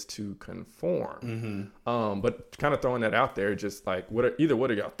is to conform. But kind of throwing that out there, just like what are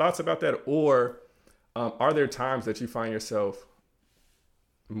your thoughts about that, or are there times that you find yourself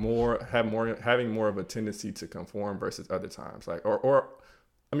having more of a tendency to conform versus other times? Like or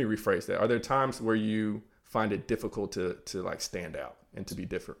let me rephrase that. Are there times where you find it difficult to like stand out and to be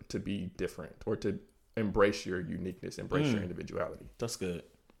different or to embrace your uniqueness, embrace your individuality? That's good.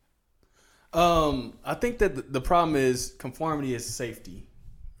 I think that the problem is conformity is safety,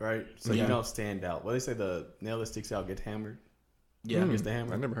 right? So you don't stand out. Well, they say the nail that sticks out gets hammered. Yeah, gets the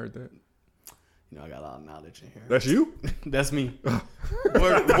hammer. I never heard that. I got a lot of knowledge in here. That's you? That's me. boy,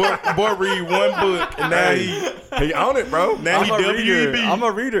 read one book and now he on it, bro. Now I'm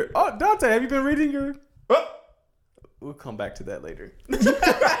a reader. Oh, Dontae, have you been reading your? We'll come back to that later.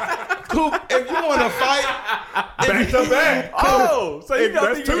 Coop, if you want to fight, back to back. Oh, so you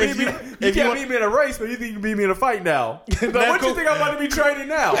can't beat me in a race, but you think you can beat me in a fight now. So what you think I'm about to be training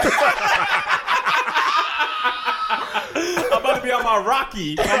now? I'm about to be on my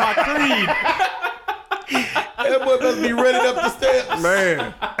Rocky, on my Creed. That boy must be running up the steps.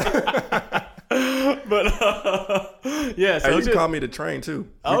 Man. But, yeah. So you can call me to train, too.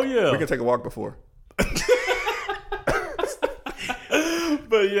 We can take a walk before.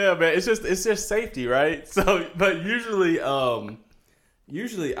 But yeah, man, it's just safety, right? So, but usually I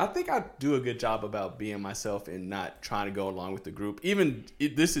think I do a good job about being myself and not trying to go along with the group. Even we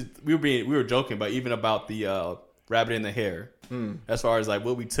were joking, but even about the rabbit and the hare. As far as like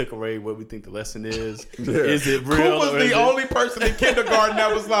what we took away, what we think the lesson is. Is it real? Coop was the only person in kindergarten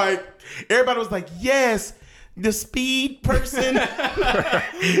that was like, everybody was like, yes. The speed person.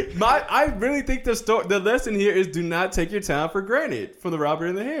 I really think the lesson here is do not take your time for granted from the rabbit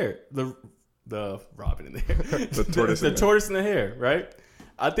and the hare. The rabbit and the hare. the tortoise and the hare, right?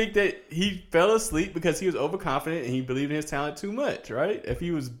 I think that he fell asleep because he was overconfident and he believed in his talent too much, right? If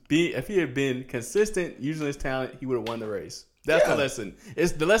he had been consistent using his talent, he would have won the race. That's the lesson.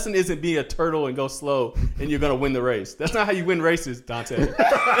 The lesson isn't be a turtle and go slow and you're gonna win the race. That's not how you win races, Dontae. And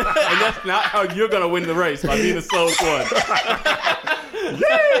that's not how you're gonna win the race, by being the slowest one.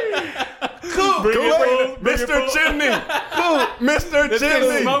 Yay! Cool, Mr. Chimney. Cool, Mr.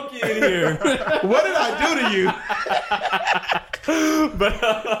 Chimney. Smoky in here. What did I do to you?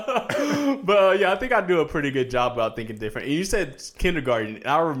 But yeah, I think I do a pretty good job about thinking different. And you said kindergarten. And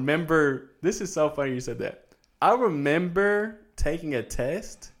I remember, this is so funny you said that. I remember taking a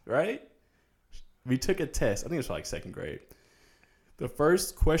test, right? We took a test. I think it was like second grade. The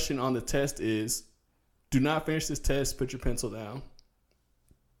first question on the test is, do not finish this test, put your pencil down.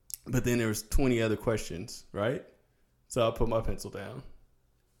 But then there was 20 other questions, right? So I put my pencil down.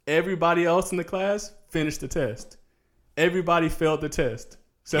 Everybody else in the class finished the test. Everybody failed the test.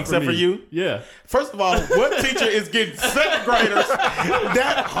 Except for you? Yeah. First of all, what teacher is getting second graders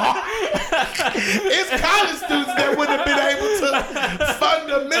that hard? It's college students that wouldn't have been able to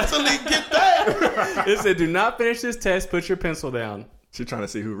fundamentally get that. It said, do not finish this test, put your pencil down. She's trying to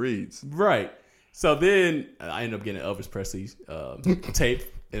see who reads. Right. So then I ended up getting Elvis Presley's tape,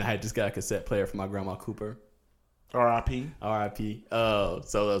 and I had just got a cassette player from my grandma Cooper. R.I.P. R.I.P. So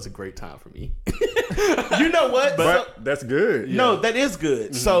that was a great time for me. You know what? But that's good. No, that is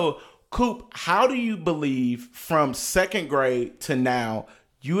good. Mm-hmm. So, Coop, how do you believe from second grade to now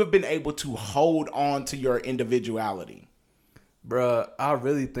you have been able to hold on to your individuality? Bruh, I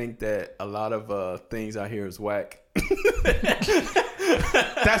really think that a lot of things out here is whack.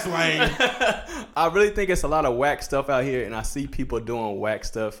 That's lame. I really think it's a lot of whack stuff out here, and I see people doing whack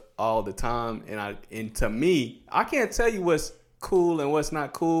stuff all the time. And to me, I can't tell you what's cool and what's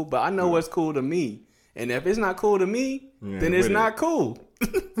not cool, but I know what's cool to me. And if it's not cool to me, then it's not cool.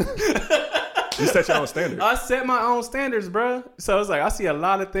 You set your own standards. I set my own standards, bro. So it's like I see a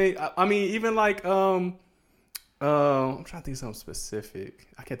lot of things. I mean, even like I'm trying to think of something specific.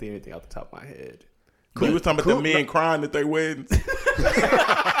 I can't think of anything off the top of my head. Cool. You was talking about the men crying at their weddings.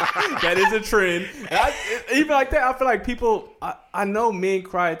 That is a trend. Even like that, I feel like people. I know men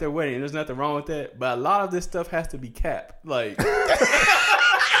cry at their wedding. And there's nothing wrong with that, but a lot of this stuff has to be capped. Like,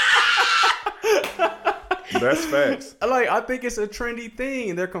 That's facts. Like, I think it's a trendy thing,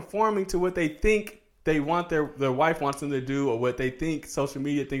 and they're conforming to what they think they want their wife wants them to do, or what they think social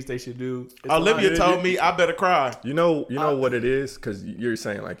media thinks they should do. Olivia told me I better cry. You know what it is? Because you're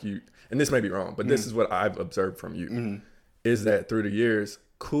saying like you, and this may be wrong, but this is what I've observed from you, is that through the years,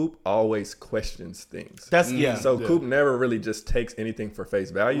 Coop always questions things. So Coop never really just takes anything for face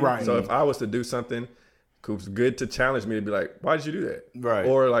value. Right. So if I was to do something, Coop's good to challenge me to be like, why did you do that? Right.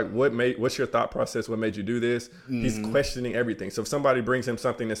 Or like, what's your thought process? What made you do this? He's questioning everything. So if somebody brings him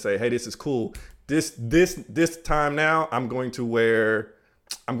something to say, hey, this is cool. This time now, I'm going to wear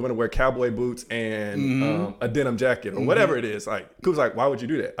cowboy boots and a denim jacket or whatever it is. Like, Coop's like, why would you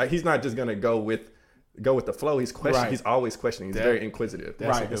do that? Like, he's not just gonna go with the flow. He's questioning. Right. He's always questioning. He's very inquisitive.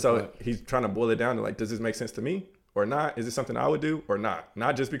 Right. And so he's trying to boil it down to like, does this make sense to me or not? Is this something I would do or not?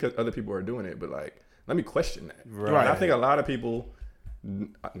 Not just because other people are doing it, but like, let me question that. Right. And I think a lot of people,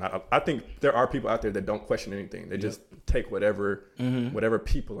 I think there are people out there that don't question anything. They just take whatever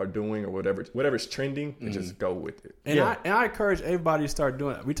people are doing or whatever's trending and just go with it. And I encourage everybody to start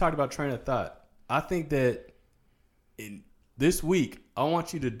doing it. We talked about train of thought. I think that this week, I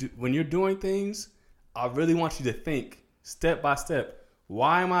want you to do, when you're doing things, I really want you to think step by step.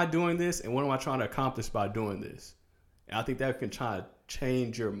 Why am I doing this, and what am I trying to accomplish by doing this? And I think that can try to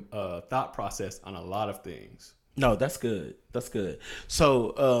change your thought process on a lot of things. No, that's good. That's good.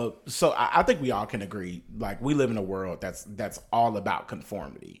 So I think we all can agree. Like, we live in a world that's all about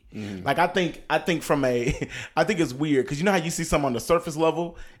conformity. Like, I think I think it's weird because you know how you see some on the surface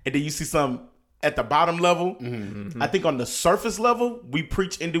level and then you see some at the bottom level. I think on the surface level we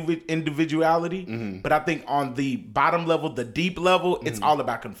preach individuality, but I think on the bottom level, the deep level, it's all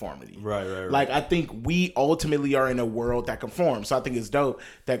about conformity. Right. Like, I think we ultimately are in a world that conforms. So I think it's dope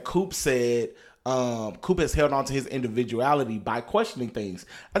that Coop said. Coop has held on to his individuality by questioning things.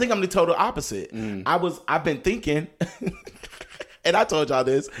 I think I'm the total opposite. I've been thinking, and I told y'all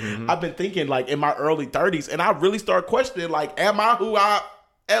this. I've been thinking like in my early 30s, and I really started questioning like, am I who I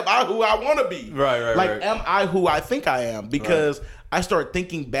want to be? Right. Like, am I who I think I am? Because I started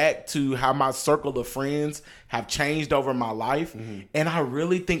thinking back to how my circle of friends have changed over my life, and I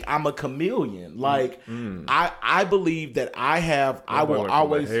really think I'm a chameleon. Like, I believe that I will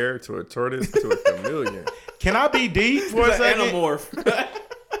always from a hare to a tortoise to a chameleon. Can I be deep for a second? Animorph.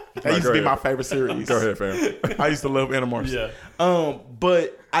 That used to be my favorite series. Go ahead, fam. I used to love Animorphs. Yeah.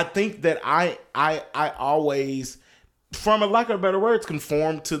 But I think that I always, from a lack of better words,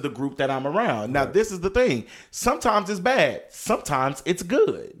 conform to the group that I'm around. Now, this is the thing. Sometimes it's bad. Sometimes it's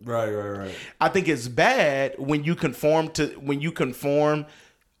good. Right. I think it's bad when you conform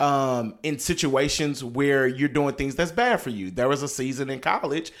in situations where you're doing things that's bad for you. There was a season in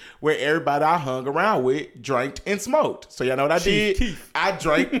college where everybody I hung around with drank and smoked. So y'all know what I did? Keith. I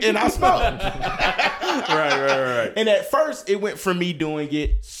drank and I smoked. Right. And at first, it went from me doing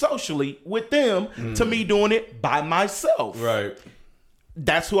it socially with them to me doing it by myself. Right.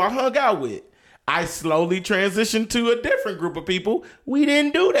 That's who I hung out with. I slowly transitioned to a different group of people. We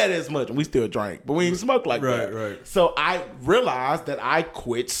didn't do that as much. We still drank, but we didn't smoke like that. Right. So I realized that I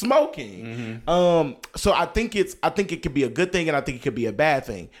quit smoking. So I think it could be a good thing, and I think it could be a bad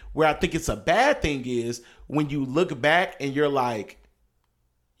thing. Where I think it's a bad thing is when you look back and you're like,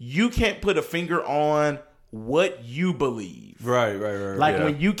 you can't put a finger on what you believe. Right. Like,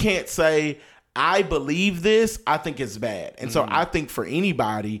 when you can't say, I believe this, I think it's bad. And so I think for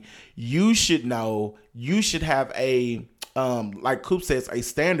anybody, you should know, you should have a, like Coop says, a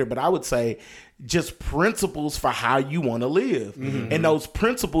standard, but I would say just principles for how you want to live. And those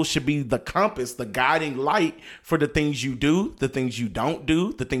principles should be the compass, the guiding light for the things you do, the things you don't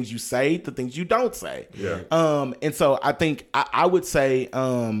do, the things you say, the things you don't say. And so I think I would say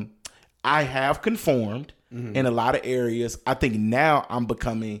I have conformed in a lot of areas. I think now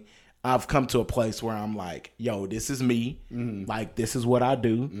I've come to a place where I'm like, yo, this is me. Like, this is what I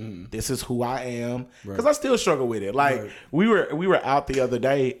do. This is who I am. Because I still struggle with it. Like, we were out the other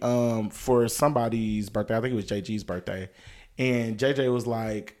day for somebody's birthday. I think it was JG's birthday. And JJ was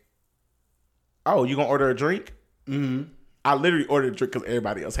like, oh, you going to order a drink? I literally ordered a drink because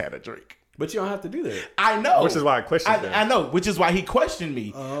everybody else had a drink. But you don't have to do that. I know. Which is why I questioned that. I know. Which is why he questioned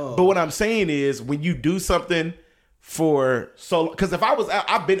me. But what I'm saying is, when you do something because if I was out,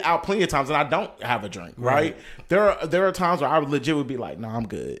 I've been out plenty of times and I don't have a drink, right? There are times where I legit would be like, no, I'm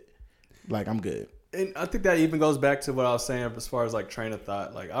good. Like, I'm good. And I think that even goes back to what I was saying as far as like train of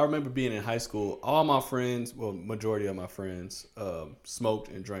thought. Like, I remember being in high school, all my friends, well, majority of my friends, smoked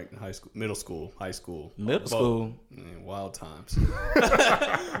and drank in high school, middle school, high school. Middle school. Man, wild times.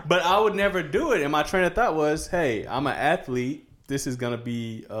 But I would never do it. And my train of thought was, hey, I'm an athlete. This is going to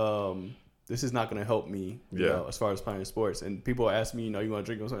be this is not going to help me, you know, as far as playing sports. And people ask me, you want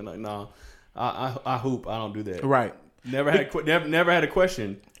to drink or something? Like, no, I hoop. I don't do that. Right. Never had a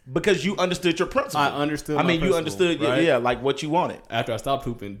question. Because you understood your principle. I understood. You understood, right? Like what you wanted. After I stopped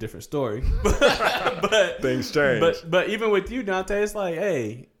hooping, different story. but things change. But even with you, Dontae, it's like,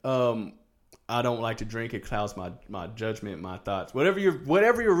 hey, I don't like to drink. It clouds my judgment, my thoughts. Whatever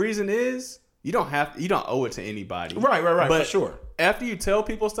your reason is, you don't owe it to anybody. Right. But for sure. After you tell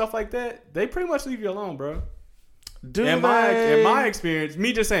people stuff like that, they pretty much leave you alone, bro. In my experience,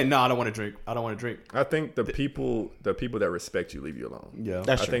 me just saying, no, I don't want to drink. I think the people that respect you leave you alone. Yeah,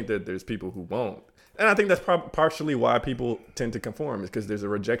 I think that there's people who won't. And I think that's partially why people tend to conform, is because there's a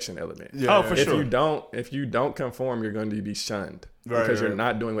rejection element. Yeah, for sure. If you don't conform, you're going to be shunned because you're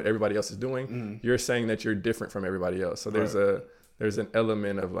not doing what everybody else is doing. Mm-hmm. You're saying that you're different from everybody else. So there's an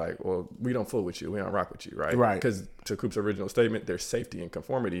element of like, well, we don't fool with you. We don't rock with you, right? Right. Because to Coop's original statement, there's safety in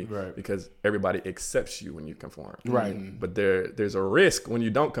conformity, right? Because everybody accepts you when you conform. Right. Mm-hmm. But there's a risk when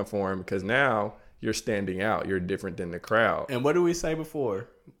you don't conform, because now you're standing out. You're different than the crowd. And what did we say before?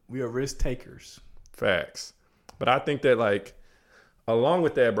 We are risk takers. Facts. But I think that, like, along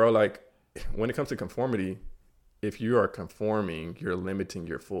with that, bro, like, when it comes to conformity, if you are conforming, you're limiting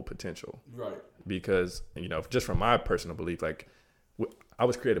your full potential. Right. Because, just from my personal belief, like, I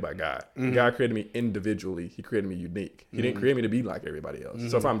was created by God. Mm-hmm. God created me individually. He created me unique. He didn't create me to be like everybody else. Mm-hmm.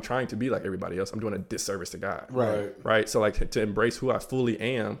 So if I'm trying to be like everybody else, I'm doing a disservice to God. Right. So, like, to embrace who I fully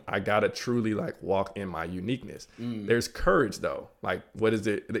am, I gotta truly, like, walk in my uniqueness. There's courage, though. Like, what is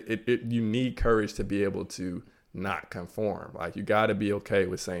it? You need courage to be able to not conform. Like, you gotta be okay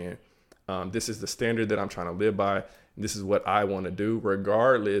with saying, this is the standard that I'm trying to live by. This is what I want to do,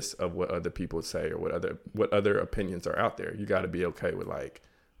 regardless of what other people say or what other opinions are out there. You got to be okay with, like,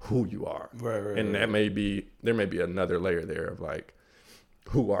 who you are, right? And there may be another layer there of, like,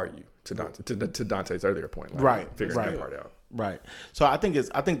 who are you, to Dontae's earlier point, like, figuring that part out. Right. So I think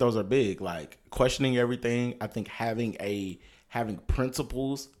those are big, like questioning everything. I think having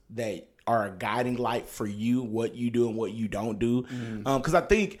principles that are a guiding light for you, what you do and what you don't do. Because I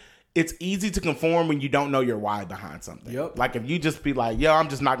think it's easy to conform when you don't know your why behind something. Yep. Like, if you just be like, yo, I'm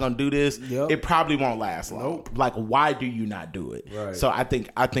just not going to do this, it probably won't last long. Nope. Like, why do you not do it? Right. So I think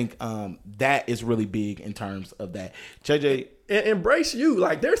that is really big in terms of that. JJ. Embrace you.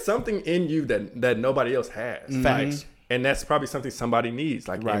 Like, there's something in you that nobody else has. Facts. And that's probably something somebody needs.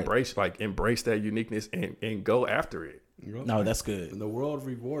 Like, embrace that uniqueness and go after it. No, that's good. And the world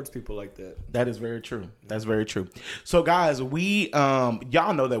rewards people like that. That is very true. That's very true. So, guys, we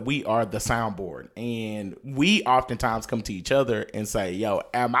y'all know that we are the soundboard, and we oftentimes come to each other and say, yo,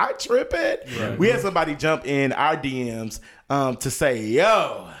 am I tripping? Right. We had somebody jump in our DMs to say,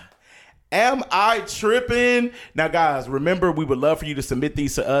 yo, am I tripping? Now, guys, remember, we would love for you to submit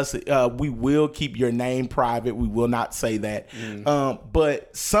these to us. We will keep your name private. We will not say that.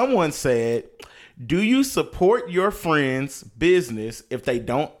 But someone said, do you support your friend's business if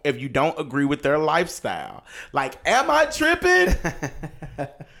you don't agree with their lifestyle? Like, am I tripping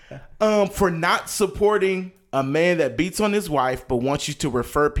for not supporting a man that beats on his wife but wants you to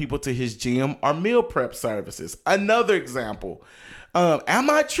refer people to his gym or meal prep services? Another example. Am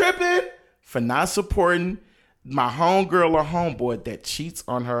I tripping for not supporting my homegirl or homeboy that cheats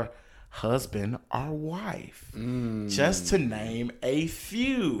on her husband or wife? Just to name a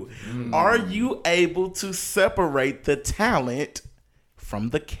few. Are you able to separate the talent from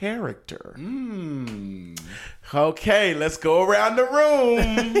the character? Okay, let's go around the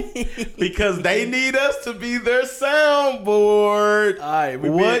room because they need us to be their soundboard. All right,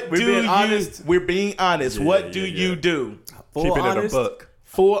 we're being honest. We're being honest. What do you do? Keep it at a buck.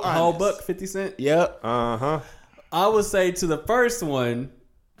 Full honest. Whole buck, 50 cents. Yep. I would say to the first one,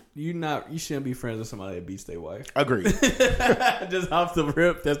 you shouldn't be friends with somebody that beats their wife. Agreed. Just off the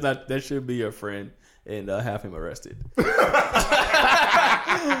rip, that should be your friend, and have him arrested. But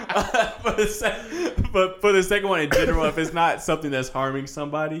for the second one in general, if it's not something that's harming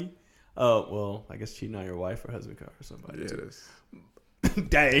somebody, well, I guess cheating on your wife or husband or somebody. Yeah, too.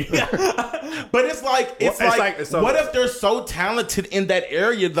 Dang. But it's like what if they're so talented in that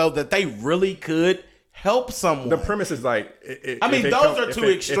area though that they really could help someone? The premise is like, those are two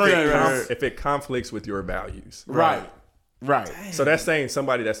extremes. If it conflicts with your values, right. So that's saying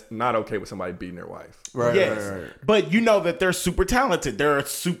somebody that's not okay with somebody beating their wife, right? Yes, right. But you know that they're super talented. They're a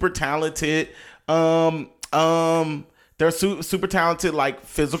super talented, super talented, like,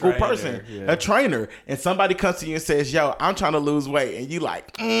 physical person, a trainer, and somebody comes to you and says, "Yo, I'm trying to lose weight," and you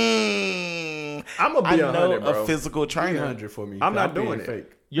like, I'm gonna be a physical trainer. 100 for me. I'm not doing it.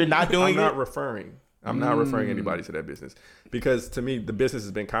 Fake. You're not doing it. I'm not referring. I'm not referring anybody to that business because to me, the business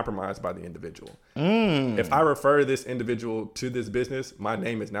has been compromised by the individual. If I refer this individual to this business, my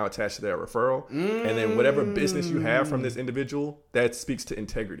name is now attached to their referral. And then whatever business you have from this individual, that speaks to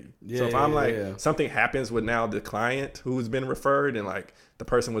integrity. So if I'm like, something happens with now the client who's been referred and like the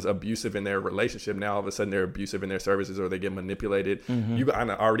person was abusive in their relationship, now all of a sudden they're abusive in their services or they get manipulated. You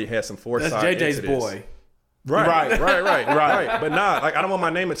kind of already had some foresight. That's JJ's boy. Right. But like I don't want my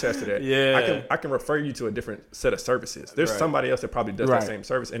name attached to that. Yeah. I can refer you to a different set of services. There's somebody else that probably does that same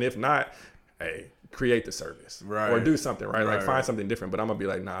service. And if not, hey, create the service. Or do something, right? Like find something different. But I'm gonna be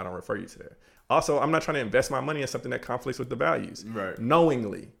like, nah, I don't refer you to that. Also, I'm not trying to invest my money in something that conflicts with the values.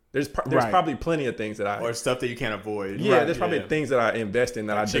 Knowingly. There's probably plenty of things that or stuff that you can't avoid. Yeah, there's probably things that I invest in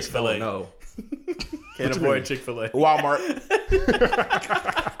that I just don't know. Can't avoid Chick-fil-A. Walmart.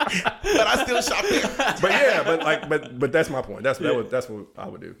 But I still shop there. But that's my point. That's what I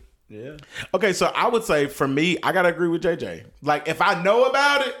would do. Yeah. Okay, so I would say for me, I gotta agree with JJ. Like if I know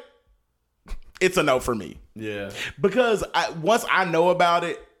about it, it's a no for me. Yeah. Because once I know about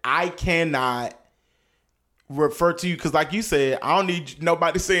it, I cannot refer to you because, like you said, I don't need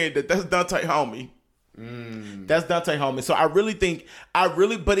nobody saying that's Dontae homie. That's Dontae homie. So I really think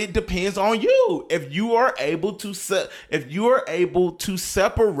but it depends on you. If you are able to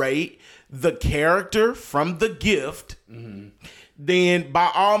separate the character from the gift, then by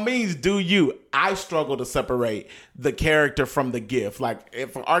all means do you. I struggle to separate the character from the gift. Like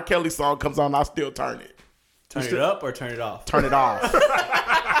if an R. Kelly song comes on, I'll still turn it. Turn it up or turn it off? Turn it off.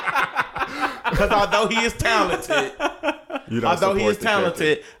 Because although he is talented,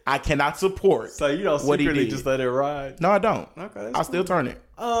 I cannot support. So you don't secretly just let it ride? No, I don't. Okay, I'll still turn it.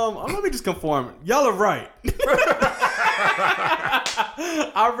 Let me just conform. Y'all are right.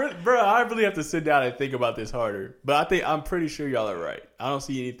 I really have to sit down and think about this harder. But I'm pretty sure y'all are right. I don't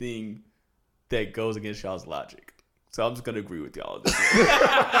see anything that goes against y'all's logic. So I'm just going to agree with y'all.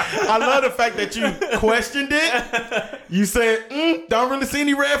 I love the fact that you questioned it. You said, don't really see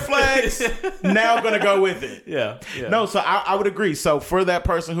any red flags. Now I'm going to go with it. Yeah. No, so I would agree. So for that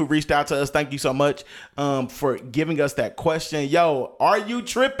person who reached out to us, thank you so much for giving us that question. Yo, are you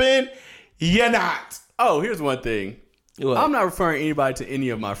tripping? You're not. Oh, here's one thing. What? I'm not referring anybody to any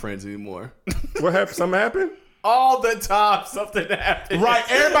of my friends anymore. What happened? Something happened? All the time something happens. Right.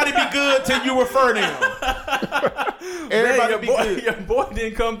 Everybody be good till you refer them. Everybody be good. Your boy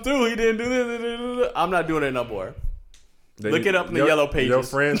didn't come through. He didn't do this. I'm not doing it no more. Look it up in the yellow pages. Your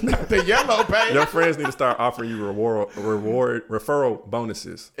friends, the yellow page. Your friends need to start offering you referral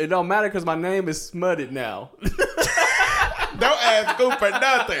bonuses. It don't matter because my name is smutted now. Don't ask Coop for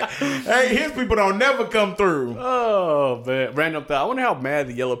nothing. Hey, his people don't never come through. Oh, man. Random thought. I wonder how mad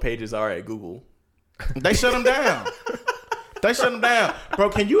the yellow pages are at Google. They shut them down.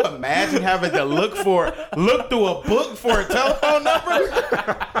 Bro, can you imagine having to look through a book for a telephone number?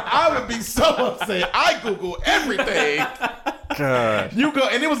 I would be so upset. I Google everything. God. You go,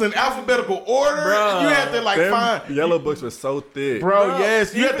 and it was in alphabetical order. Bro, you had to find. Yellow books were so thick. Bro,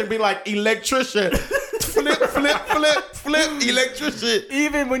 yes. You had to be like electrician. Flip, electrician.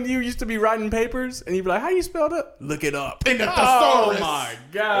 Even when you used to be writing papers and you'd be like, how you spell that? Look it up. In the thesaurus. Oh my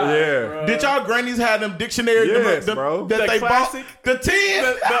God. Yeah. Bro. Did y'all grannies have them dictionaries? Yes, bro. That they classic? bought? The 10?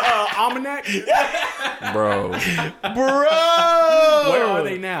 The almanac? Bro. Where are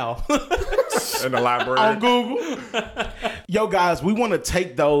they now? In the library. On Google. Yo, guys, we want to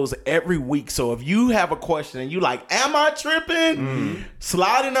take those every week. So if you have a question and you like, am I tripping?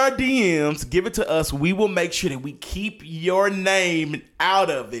 Slide in our DMs. Give it to us. We will make sure that we keep your name out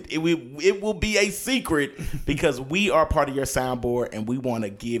of it. It will be a secret because we are part of your soundboard and we want to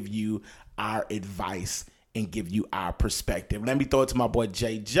give you our advice and give you our perspective. Let me throw it to my boy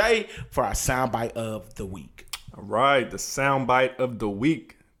JJ for our soundbite of the week. All right, the soundbite of the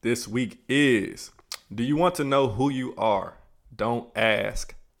week this week is: do you want to know who you are? Don't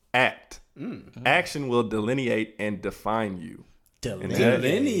ask, act. Action will delineate and define you.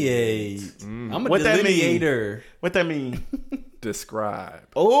 Delineate. I'm a delineator. What that mean? Describe.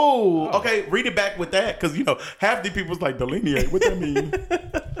 Oh, okay. Read it back with that, because half the people's like delineate. What that mean?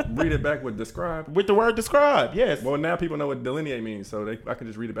 Read it back with describe. With the word describe, yes. Well, now people know what delineate means, so I can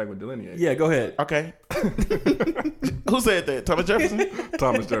just read it back with delineate. Yeah, go ahead. Okay. Who said that? Thomas Jefferson?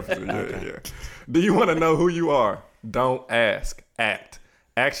 Thomas Jefferson. Yeah. Do you want to know who you are? Don't ask. Act.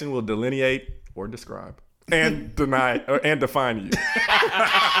 Action will delineate or describe and define you.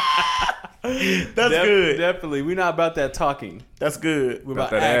 That's good. Definitely. We're not about that talking. That's good. We're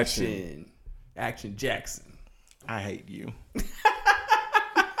about that action. Action Jackson. I hate you.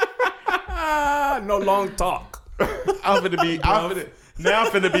 No long talk. I'm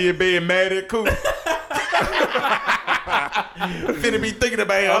finna be in bed mad at Coop. Finna be thinking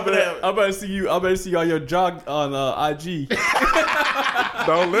about it. I'm about to see you. I'm about to see you on your jog on IG.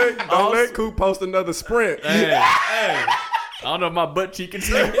 Don't let Coop post another sprint. Hey. I don't know if my butt cheek can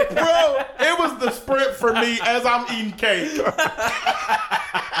say it. Bro, it was the sprint for me as I'm eating cake.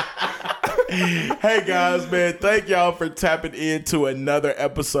 Hey guys, man, thank y'all for tapping into another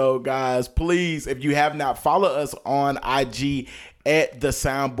episode, guys. Please, if you have not, follow us on IG at the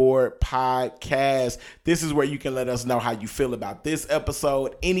Soundboard Podcast. This is where you can let us know how you feel about this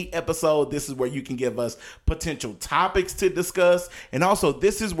episode, any episode. This is where you can give us potential topics to discuss. And also,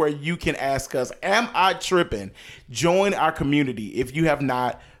 this is where you can ask us, am I tripping? Join our community. If you have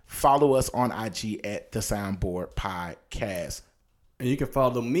not, follow us on IG at the Soundboard Podcast. And you can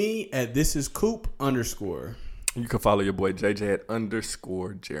follow me at thisiscoop_. You can follow your boy JJ at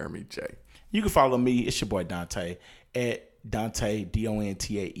 _Jeremy J. You can follow me. It's your boy Dontae at Dontae,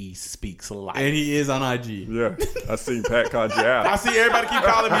 Dontae speaks life. And he is on IG. Yeah, I seen Pat called you out. I see everybody keep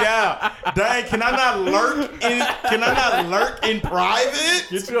calling me out. Dang, can I not lurk in private?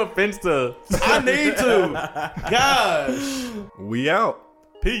 Get you a Finsta. I need to. Gosh. We out.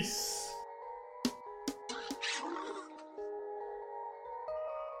 Peace.